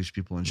care for these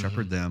people and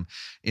shepherd them?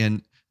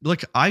 And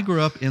look, I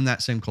grew up in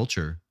that same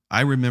culture.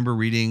 I remember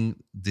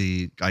reading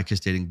the I Kiss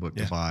Dating book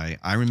Goodbye.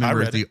 I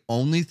remember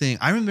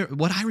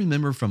what I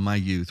remember from my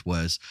youth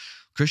was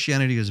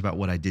Christianity is about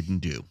what I didn't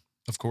do.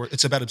 Of course.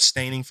 It's about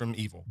abstaining from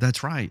evil.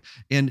 That's right.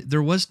 And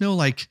there was no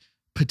like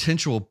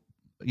potential,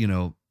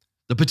 the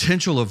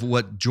potential of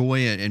what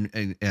joy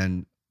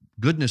and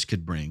goodness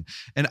could bring.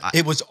 And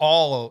it was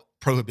all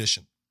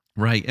prohibition.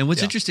 Right. And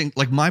what's interesting,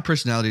 like my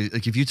personality,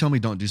 like if you tell me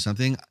don't do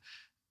something,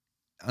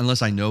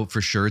 unless I know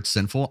for sure it's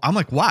sinful, I'm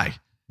like, why?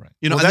 Right.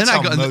 And that's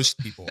then how most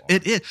people are.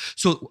 It is.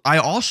 So I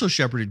also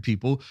shepherded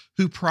people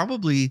who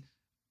probably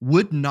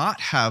would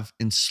not have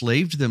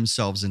enslaved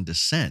themselves into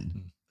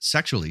sin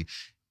sexually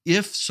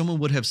if someone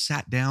would have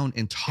sat down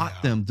and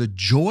taught them the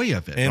joy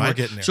of it. And right? we're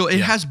getting there. So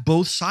it has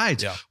both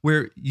sides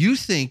where you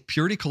think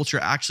purity culture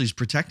actually is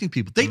protecting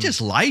people. They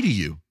just lie to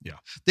you. Yeah.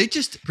 They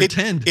just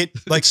pretend. It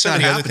like so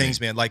many other things,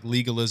 man, like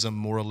legalism,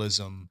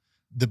 moralism,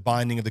 the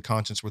binding of the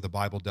conscience where the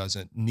Bible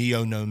doesn't,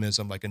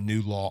 neo-nomism, like a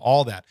new law,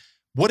 all that.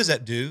 What does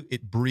that do?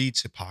 It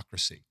breeds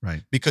hypocrisy.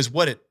 Right. Because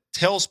what it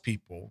tells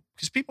people,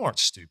 because people aren't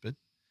stupid,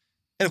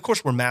 and of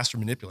course we're master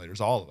manipulators,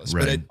 all of us,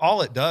 but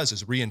all it does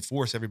is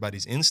reinforce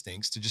everybody's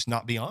instincts to just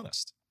not be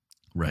honest.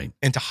 Right.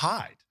 And to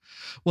hide.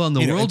 Well, and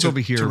the world's over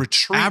here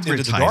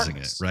advertising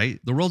it, right?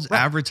 The world's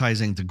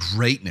advertising the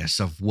greatness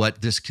of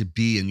what this could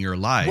be in your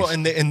life. Well,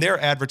 and they're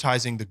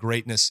advertising the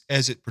greatness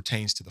as it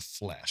pertains to the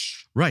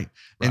flesh. Right.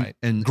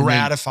 And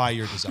gratify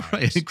your desires.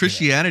 Right. And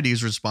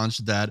Christianity's response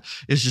to that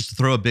is just to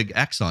throw a big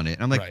X on it.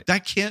 And I'm like,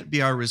 that can't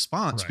be our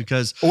response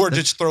because... Or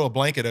just throw a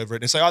blanket over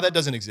it and say, oh, that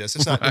doesn't exist.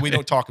 It's not, we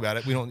don't talk about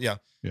it. We don't, Yeah.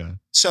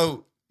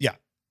 So,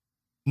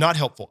 not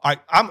helpful.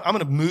 I'm going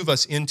to move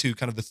us into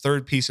kind of the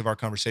third piece of our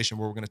conversation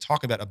where we're going to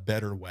talk about a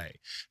better way.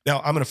 Now,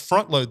 I'm going to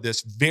front load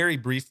this very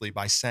briefly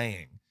by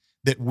saying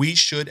that we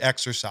should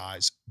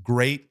exercise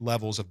great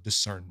levels of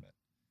discernment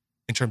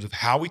in terms of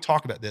how we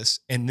talk about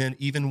this and then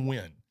even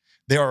when.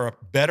 There are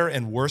better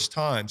and worse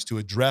times to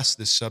address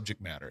this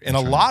subject matter. And a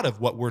lot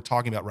of what we're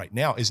talking about right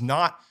now is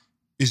not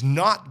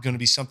going to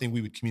be something we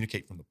would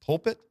communicate from the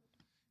pulpit.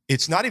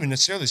 It's not even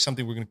necessarily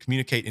something we're going to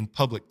communicate in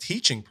public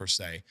teaching per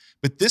se,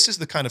 but this is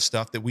the kind of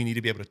stuff that we need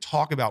to be able to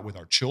talk about with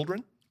our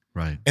children.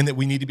 Right. And that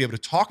we need to be able to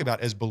talk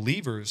about as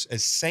believers,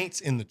 as saints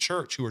in the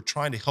church who are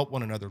trying to help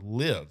one another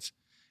live.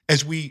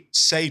 as we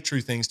say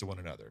true things to one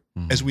another,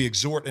 as we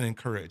exhort and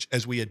encourage,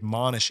 as we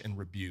admonish and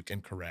rebuke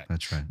and correct.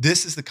 That's right.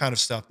 This is the kind of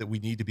stuff that we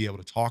need to be able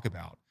to talk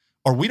about,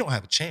 or we don't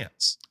have a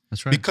chance.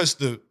 That's right. Because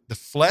the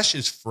flesh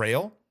is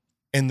frail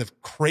and the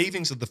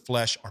cravings of the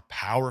flesh are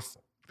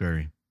powerful.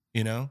 Very.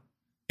 You know?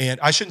 And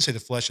I shouldn't say the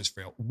flesh is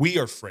frail. We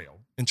are frail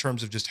in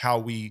terms of just how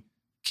we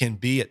can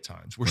be at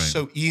times. We're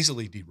so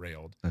easily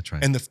derailed. That's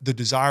right. And the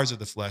desires of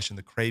the flesh and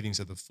the cravings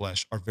of the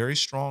flesh are very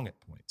strong at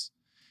points.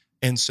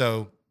 And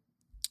so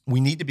we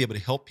need to be able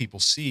to help people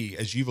see,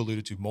 as you've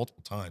alluded to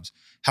multiple times,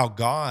 how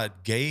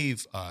God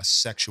gave us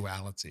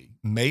sexuality,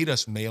 made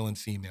us male and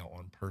female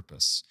on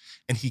purpose.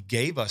 And he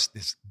gave us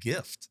this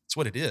gift. That's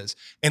what it is.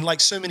 And like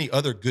so many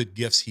other good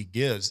gifts he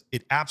gives,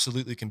 it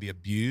absolutely can be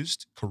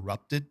abused,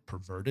 corrupted,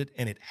 perverted,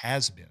 and it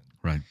has been.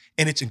 Right.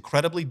 And it's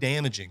incredibly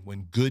damaging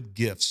when good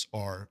gifts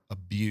are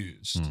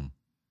abused.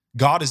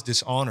 God is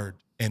dishonored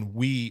and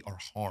we are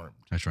harmed.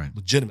 That's right.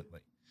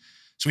 Legitimately.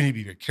 So we need to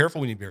be very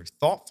careful. We need to be very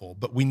thoughtful,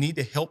 but we need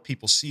to help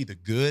people see the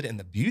good and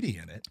the beauty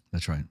in it.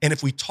 That's right. And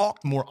if we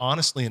talked more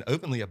honestly and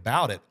openly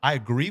about it, I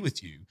agree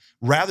with you,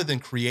 rather than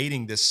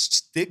creating this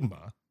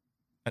stigma,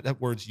 that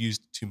word's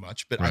used too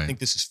much, but I think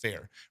this is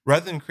fair.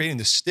 Rather than creating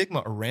the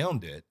stigma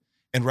around it,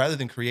 and rather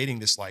than creating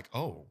this like,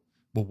 oh,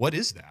 well, what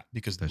is that?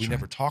 Because we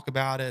never talk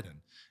about it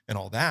and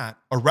all that,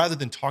 or rather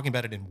than talking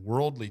about it in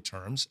worldly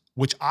terms,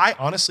 which I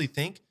honestly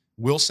think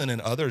Wilson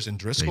and others in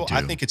Driscoll,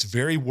 I think it's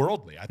very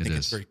worldly. I think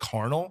it's very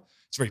carnal.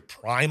 It's very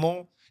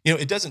primal. You know,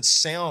 it doesn't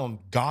sound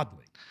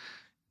godly.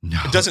 No.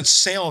 It doesn't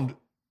sound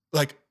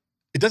like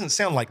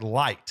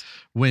light.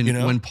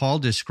 When Paul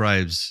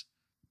describes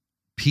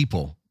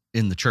people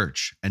in the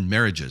church and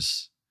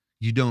marriages,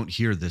 you don't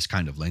hear this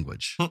kind of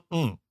language.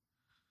 You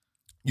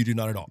do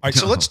not at all. All right,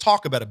 so let's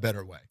talk about a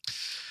better way.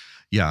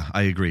 Yeah,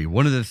 I agree.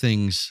 One of the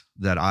things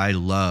that I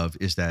love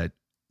is that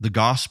the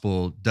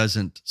gospel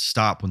doesn't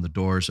stop when the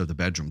doors of the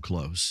bedroom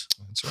close.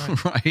 That's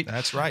right. Right?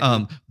 That's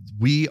right.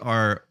 We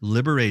are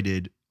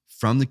liberated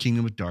from the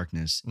kingdom of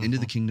darkness into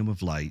the kingdom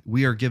of light.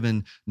 We are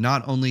given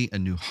not only a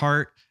new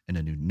heart and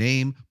a new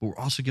name, but we're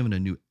also given a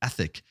new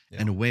ethic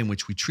and a way in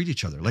which we treat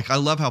each other. Like I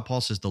love how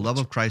Paul says the love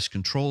of Christ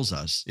controls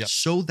us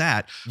so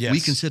that we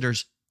consider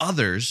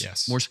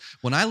others more.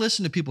 When I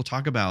listen to people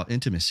talk about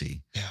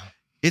intimacy,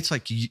 it's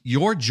like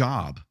your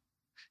job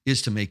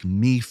is to make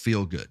me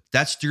feel good.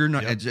 That's your,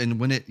 and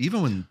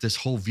when this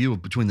whole view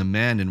of between the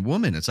man and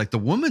woman, it's like the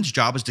woman's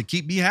job is to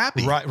keep me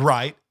happy.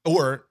 Right.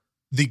 Or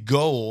the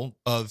goal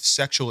of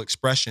sexual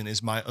expression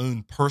is my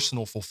own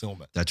personal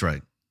fulfillment. That's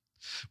right.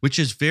 Which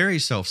is very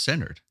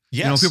self-centered.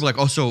 Yes. You know, people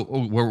are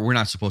like, we're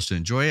not supposed to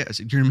enjoy it. I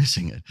said, you're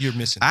missing it. You're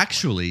missing it.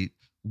 Actually,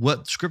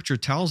 what scripture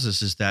tells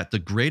us is that the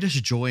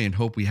greatest joy and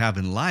hope we have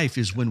in life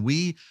is when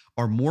we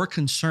are more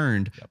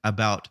concerned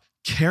about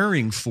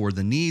caring for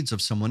the needs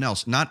of someone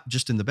else, not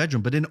just in the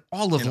bedroom, but in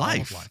all of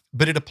life.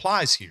 But it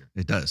applies here.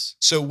 It does.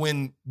 So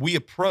when we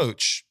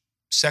approach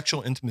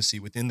sexual intimacy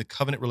within the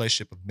covenant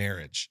relationship of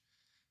marriage,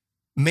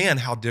 man,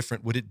 how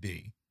different would it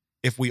be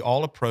if we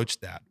all approach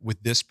that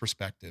with this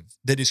perspective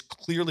that is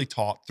clearly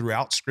taught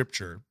throughout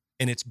Scripture,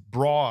 and it's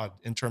broad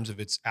in terms of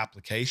its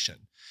application,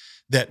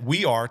 that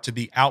we are to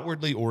be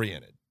outwardly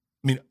oriented,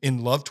 I mean,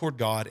 in love toward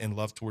God and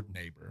love toward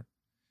neighbor,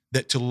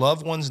 that to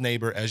love one's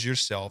neighbor as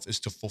yourself is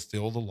to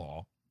fulfill the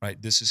law,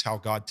 right? This is how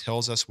God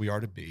tells us we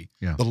are to be.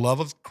 Yeah. The love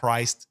of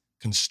Christ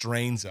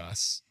constrains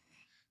us.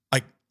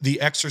 Like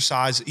the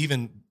exercise,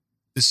 even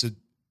this is an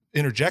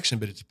interjection,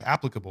 but it's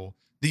applicable,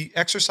 the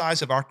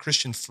exercise of our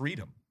Christian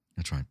freedom.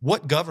 That's right.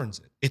 What governs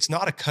it? It's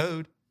not a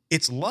code,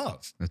 it's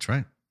love. That's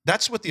right.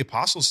 That's what the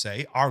apostles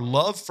say. Our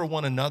love for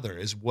one another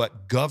is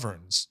what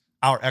governs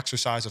our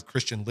exercise of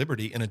Christian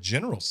liberty in a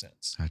general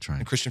sense. That's right.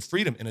 And Christian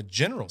freedom in a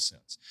general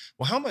sense.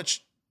 Well, how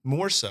much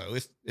more so,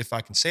 if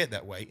I can say it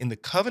that way, in the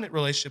covenant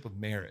relationship of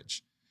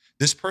marriage,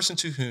 this person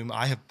to whom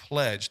I have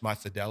pledged my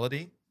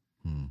fidelity,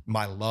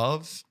 my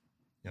love,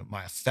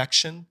 my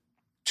affection,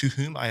 to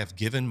whom I have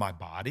given my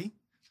body,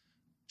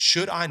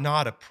 should I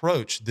not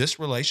approach this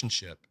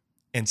relationship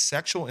and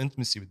sexual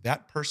intimacy with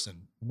that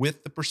person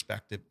with the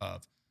perspective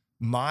of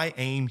my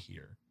aim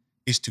here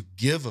is to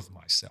give of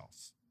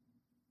myself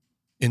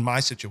in my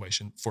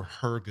situation for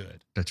her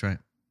good. That's right.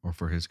 Or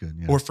for his good.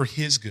 Yeah. Or for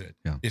his good,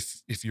 yeah.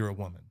 if you're a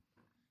woman.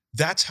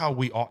 That's how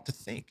we ought to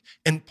think.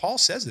 And Paul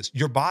says this,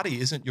 your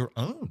body isn't your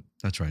own.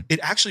 That's right. It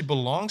actually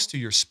belongs to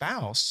your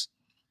spouse.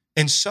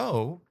 And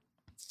so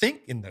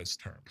think in those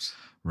terms.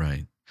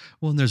 Right.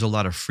 Well, and there's a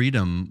lot of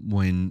freedom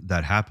when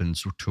that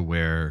happens to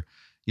where,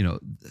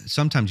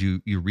 sometimes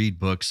you read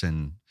books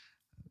and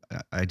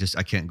I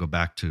can't go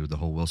back to the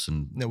whole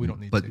Wilson. No, we don't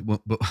need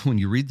to. But when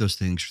you read those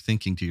things, you're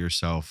thinking to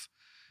yourself,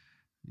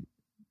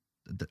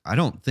 I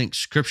don't think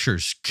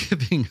Scripture's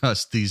giving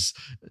us these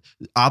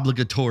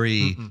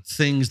obligatory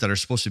things that are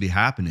supposed to be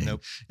happening.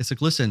 Nope. It's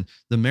like, listen,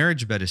 the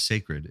marriage bed is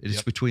sacred. It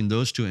is between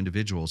those two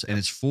individuals, and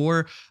it's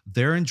for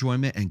their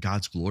enjoyment and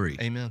God's glory.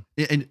 Amen.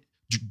 And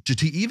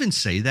to even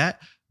say that,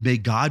 may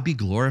God be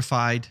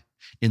glorified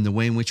in the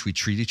way in which we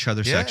treat each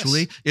other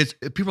sexually.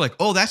 People are like,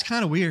 oh, that's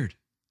kind of weird.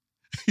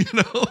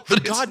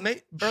 But God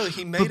made, brother,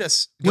 he made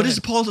us. What does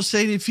Paul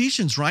say in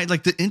Ephesians, right?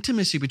 Like the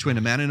intimacy between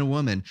a man and a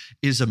woman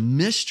is a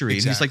mystery.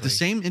 Exactly. And he's like the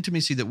same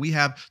intimacy that we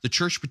have, the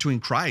church between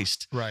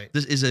Christ, right?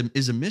 This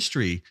is a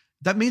mystery.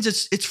 That means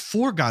it's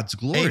for God's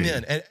glory.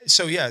 Amen. And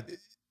so,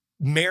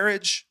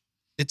 marriage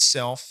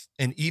itself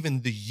and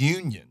even the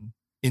union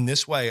in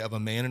this way of a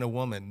man and a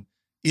woman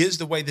is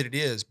the way that it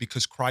is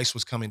because Christ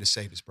was coming to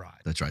save his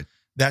bride. That's right.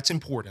 That's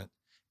important.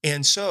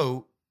 And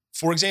so,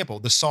 for example,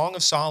 the Song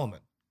of Solomon.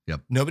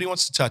 Yep. Nobody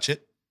wants to touch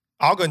it.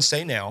 I'll go and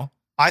say now,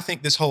 I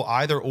think this whole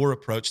either or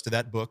approach to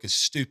that book is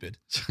stupid.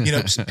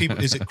 People,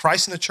 is it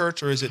Christ in the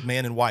church or is it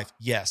man and wife?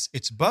 Yes,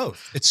 it's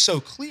both. It's so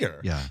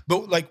clear. Yeah.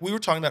 But like we were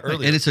talking about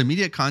earlier. In its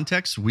immediate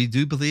context, we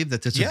do believe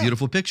that that's a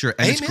beautiful picture.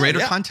 And its greater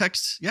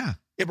context,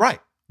 Right.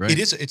 It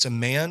is. It's a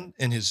man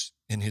and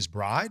his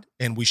bride,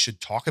 and we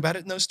should talk about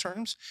it in those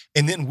terms.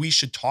 And then we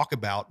should talk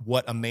about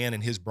what a man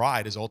and his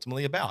bride is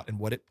ultimately about and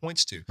what it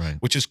points to,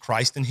 which is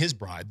Christ and his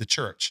bride, the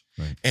church.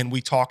 Right. And we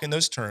talk in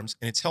those terms,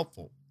 and it's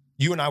helpful.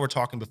 You and I were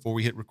talking before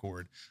we hit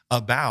record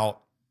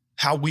about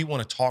how we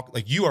want to talk.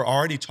 Like you are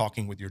already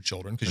talking with your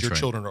children because your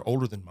children are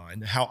older than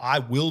mine. How I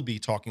will be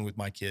talking with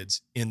my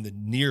kids in the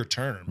near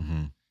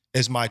term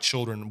as my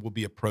children will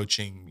be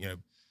approaching,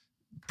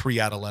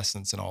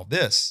 pre-adolescence and all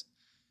this.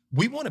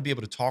 We want to be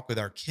able to talk with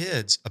our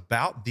kids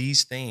about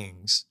these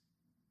things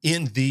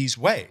in these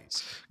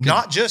ways,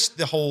 not just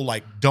the whole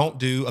like don't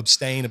do,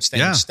 abstain,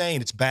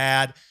 abstain. It's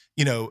bad,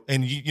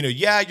 and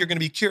you're going to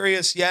be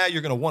curious. Yeah,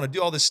 you're going to want to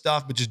do all this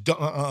stuff, but just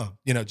don't,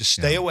 just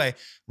stay away.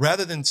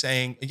 Rather than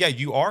saying,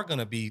 you are going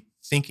to be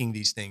thinking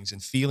these things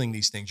and feeling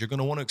these things. You're going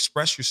to want to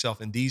express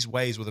yourself in these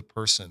ways with a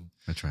person.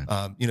 That's right.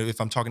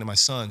 If I'm talking to my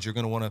sons, you're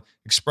going to want to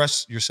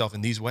express yourself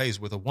in these ways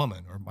with a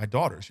woman, or my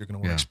daughters, you're going to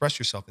want to express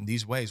yourself in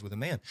these ways with a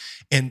man.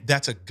 And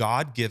that's a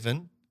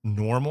God-given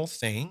normal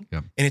thing.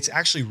 Yep. And it's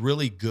actually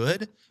really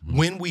good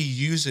when we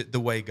use it the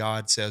way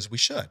God says we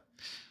should.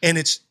 And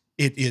it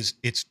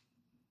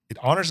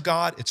honors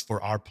God. It's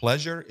for our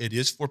pleasure. It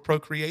is for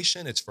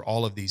procreation. It's for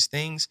all of these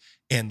things.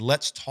 And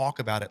let's talk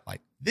about it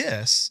like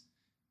this,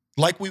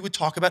 like we would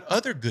talk about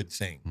other good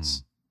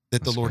things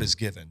that the Lord has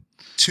given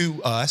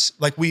to us,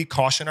 like we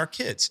caution our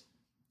kids.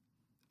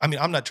 I mean,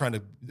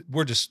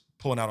 we're just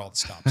pulling out all the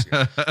stops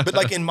here. But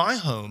like in my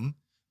home,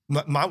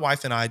 my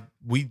wife and I,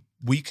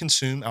 we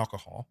consume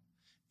alcohol,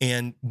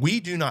 and we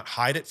do not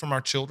hide it from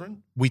our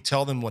children. We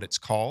tell them what it's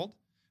called.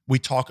 We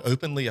talk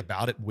openly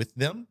about it with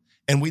them,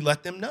 and we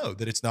let them know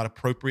that it's not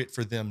appropriate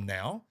for them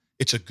now.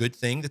 It's a good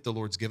thing that the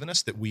Lord's given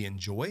us that we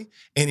enjoy.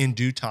 And in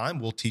due time,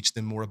 we'll teach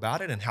them more about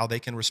it and how they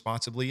can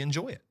responsibly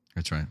enjoy it.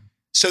 That's right.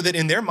 So that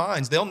in their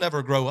minds, they'll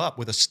never grow up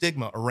with a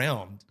stigma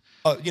around,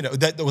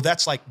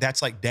 that's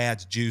like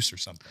dad's juice or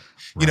something,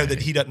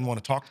 that he doesn't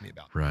want to talk to me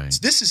about. Right. So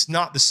this is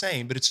not the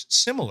same, but it's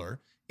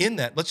similar in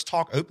that let's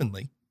talk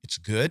openly. It's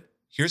good.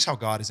 Here's how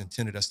God has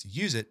intended us to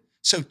use it.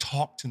 So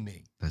talk to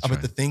me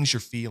about the things you're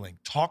feeling.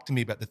 Talk to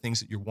me about the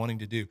things that you're wanting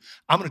to do.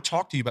 I'm going to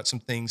talk to you about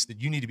some things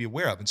that you need to be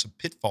aware of and some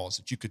pitfalls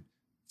that you could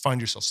find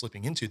yourself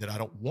slipping into that I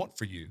don't want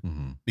for you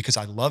because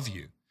I love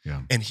you.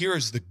 Yeah. And here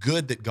is the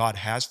good that God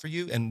has for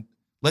you. And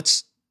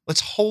let's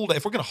hold,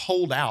 if we're going to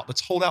hold out,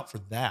 let's hold out for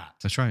that.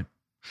 That's right.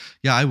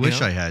 Yeah. I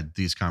wish I had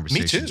these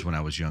conversations when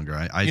I was younger.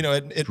 I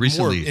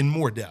recently in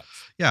more depth.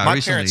 Yeah. My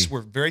parents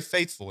were very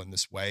faithful in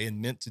this way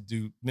and meant to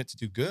do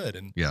good.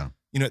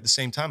 And at the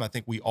same time, I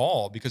think we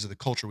all, because of the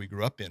culture we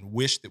grew up in,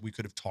 wish that we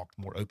could have talked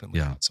more openly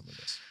about some of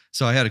this.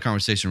 So I had a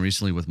conversation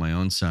recently with my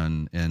own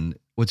son. And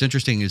what's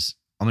interesting is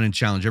I'm going to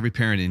challenge every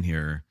parent in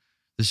here.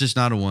 This is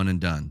not a one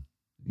and done.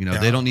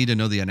 They don't need to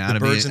know the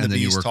anatomy and then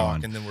you work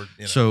on. And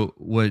then So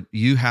what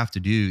you have to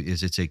do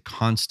is it's a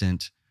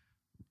constant,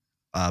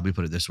 let me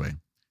put it this way.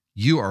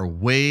 You are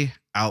way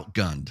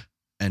outgunned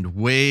and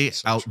way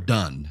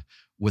outdone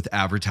with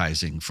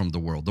advertising from the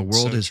world. The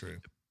world is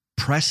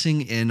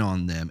pressing in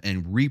on them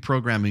and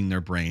reprogramming their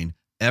brain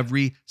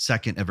every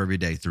second of every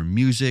day through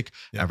music,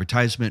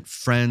 advertisement,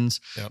 friends.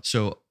 Yep.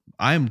 So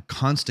I'm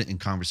constant in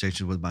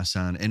conversation with my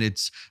son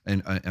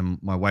and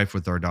my wife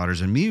with our daughters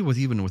and me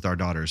with our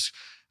daughters,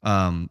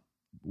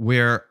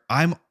 where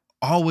I'm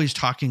always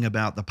talking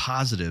about the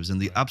positives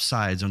and the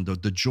upsides and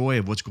the joy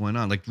of what's going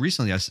on. Like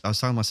recently I was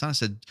talking to my son, I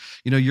said,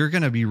 you're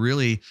going to be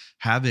really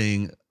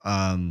having,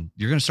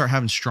 you're going to start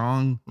having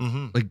strong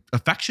like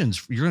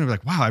affections. You're going to be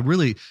like, wow,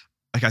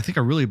 I think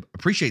I really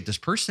appreciate this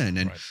person.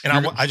 And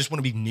I just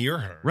want to be near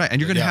her. Right. And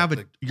you're going to have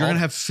you're going to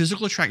have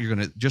physical attraction. You're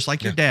going to, just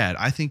like your dad,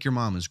 I think your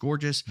mom is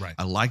gorgeous. Right.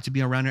 I like to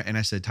be around her. And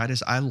I said,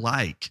 Titus, I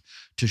like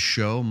to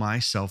show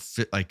myself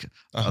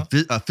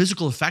a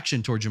physical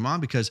affection towards your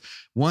mom because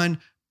one,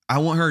 I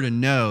want her to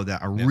know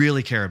that I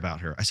really care about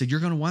her. I said, you're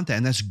going to want that.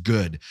 And that's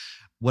good.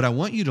 What I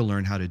want you to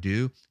learn how to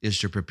do is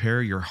to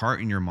prepare your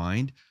heart and your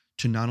mind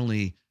to not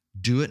only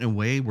do it in a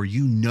way where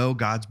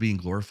God's being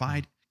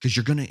glorified, because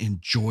you're going to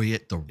enjoy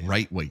it the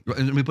right way.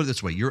 And let me put it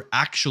this way. You're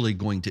actually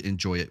going to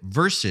enjoy it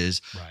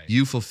versus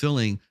you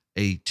fulfilling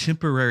a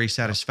temporary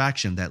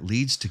satisfaction that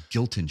leads to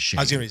guilt and shame.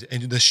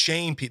 And the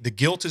shame piece, the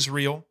guilt is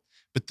real,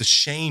 but the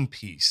shame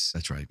piece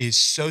that's right. is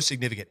so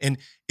significant. And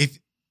if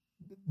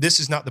this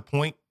is not the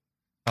point.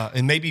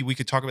 And maybe we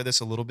could talk about this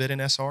a little bit in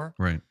SR.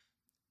 Right.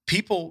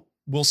 People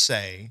will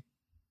say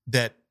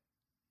that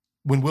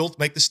when we'll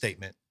make the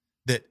statement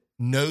that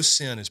no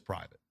sin is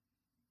private,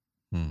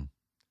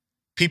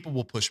 people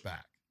will push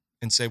back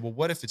and say, well,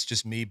 what if it's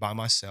just me by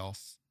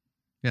myself?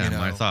 Yeah,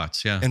 my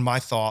thoughts. Yeah, and my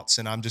thoughts,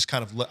 and I'm just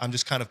kind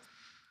of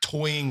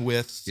toying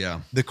with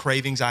the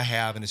cravings I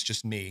have, and it's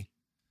just me.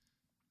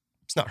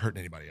 It's not hurting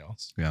anybody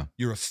else. Yeah,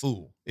 you're a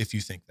fool if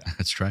you think that.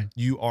 That's right.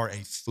 You are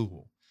a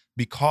fool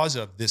because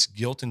of this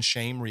guilt and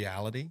shame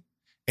reality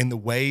and the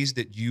ways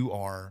that you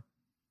are.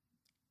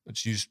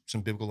 Let's use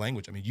some biblical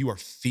language. I mean, you are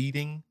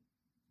feeding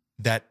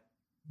that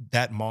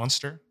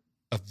monster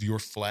of your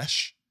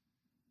flesh.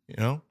 You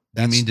know.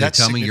 You mean to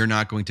tell me you're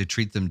not going to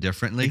treat them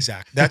differently?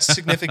 Exactly. That's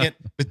significant.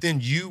 But then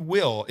you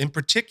will, in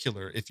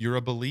particular, if you're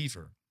a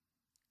believer,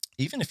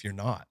 even if you're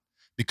not,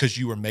 because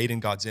you are made in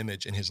God's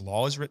image and his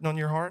law is written on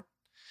your heart,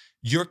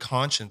 your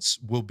conscience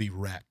will be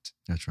wrecked.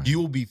 That's right. You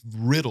will be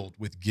riddled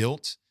with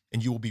guilt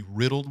and you will be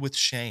riddled with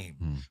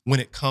shame when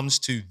it comes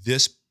to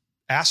this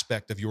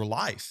aspect of your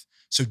life.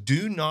 So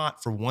do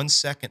not for 1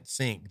 second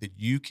think that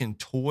you can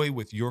toy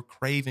with your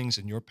cravings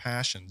and your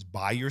passions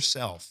by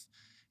yourself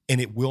and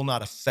it will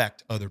not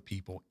affect other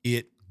people.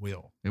 It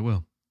will. It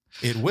will.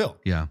 It will.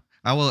 Yeah.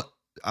 I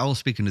will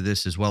speak into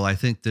this as well. I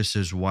think this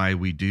is why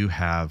we do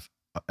have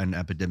an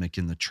epidemic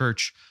in the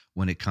church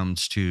when it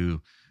comes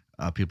to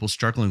people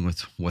struggling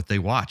with what they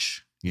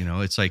watch. You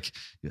know, it's like,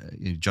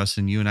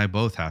 Justin, you and I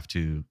both have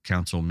to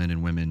counsel men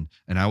and women,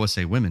 and I would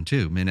say women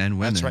too, men and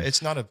women. That's right.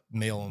 It's not a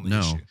male-only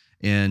issue.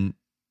 And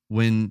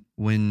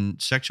when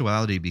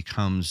sexuality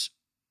becomes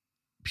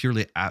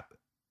purely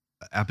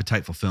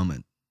appetite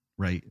fulfillment,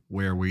 right,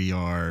 where we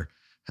are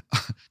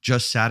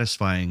just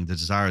satisfying the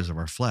desires of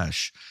our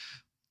flesh,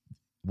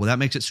 well, that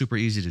makes it super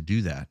easy to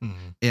do that.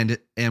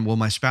 And well,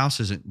 my spouse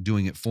isn't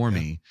doing it for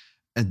me.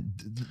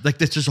 And like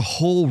that's just a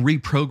whole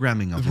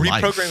reprogramming of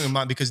life. Reprogramming of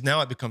mind, because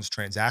now it becomes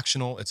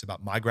transactional. It's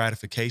about my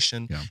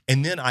gratification. Yeah.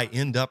 And then I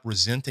end up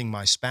resenting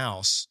my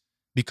spouse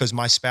because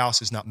my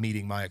spouse is not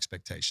meeting my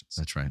expectations.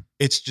 That's right.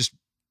 It's just,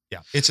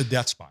 it's a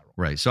death spiral.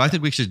 Right. So I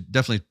think we should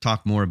definitely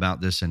talk more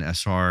about this in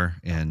SR,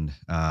 and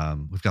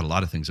we've got a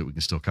lot of things that we can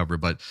still cover.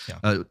 But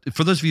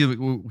for those of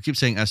you, we keep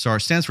saying SR,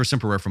 stands for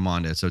Semper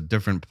Reformanda. It's a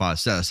different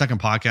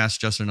second podcast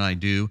Justin and I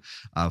do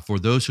for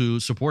those who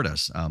support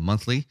us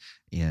monthly,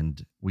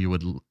 and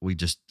we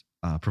just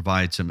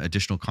provide some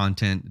additional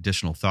content,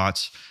 additional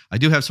thoughts. I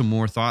do have some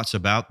more thoughts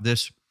about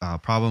this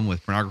problem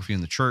with pornography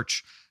in the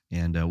church.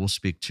 And we'll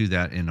speak to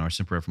that in our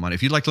Semper Reformanda.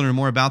 If you'd like to learn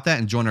more about that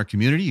and join our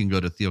community, you can go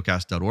to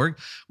theocast.org.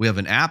 We have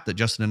an app that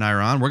Justin and I are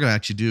on. We're going to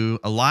actually do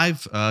a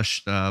live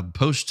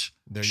post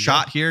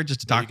shot here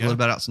just to talk a little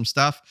bit about some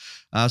stuff.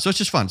 So it's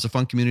just fun. It's a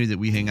fun community that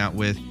we hang out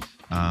with.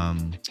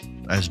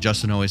 As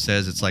Justin always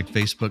says, it's like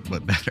Facebook,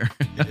 but better.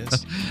 It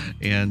is.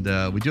 And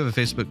we do have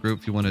a Facebook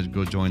group if you want to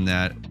go join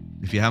that.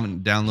 If you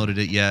haven't downloaded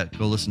it yet,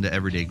 go listen to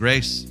Everyday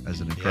Grace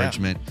as an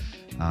encouragement.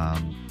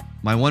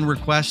 My one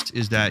request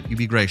is that you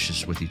be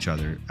gracious with each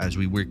other as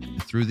we work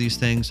through these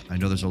things. I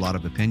know there's a lot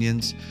of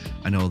opinions.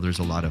 I know there's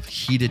a lot of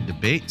heated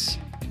debates.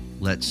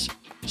 Let's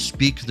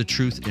speak the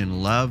truth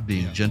in love,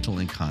 being gentle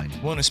and kind.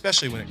 Well, and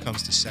especially when it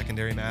comes to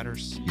secondary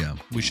matters,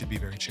 we should be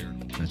very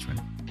charitable. That's right.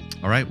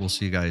 All right, we'll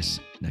see you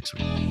guys next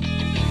week.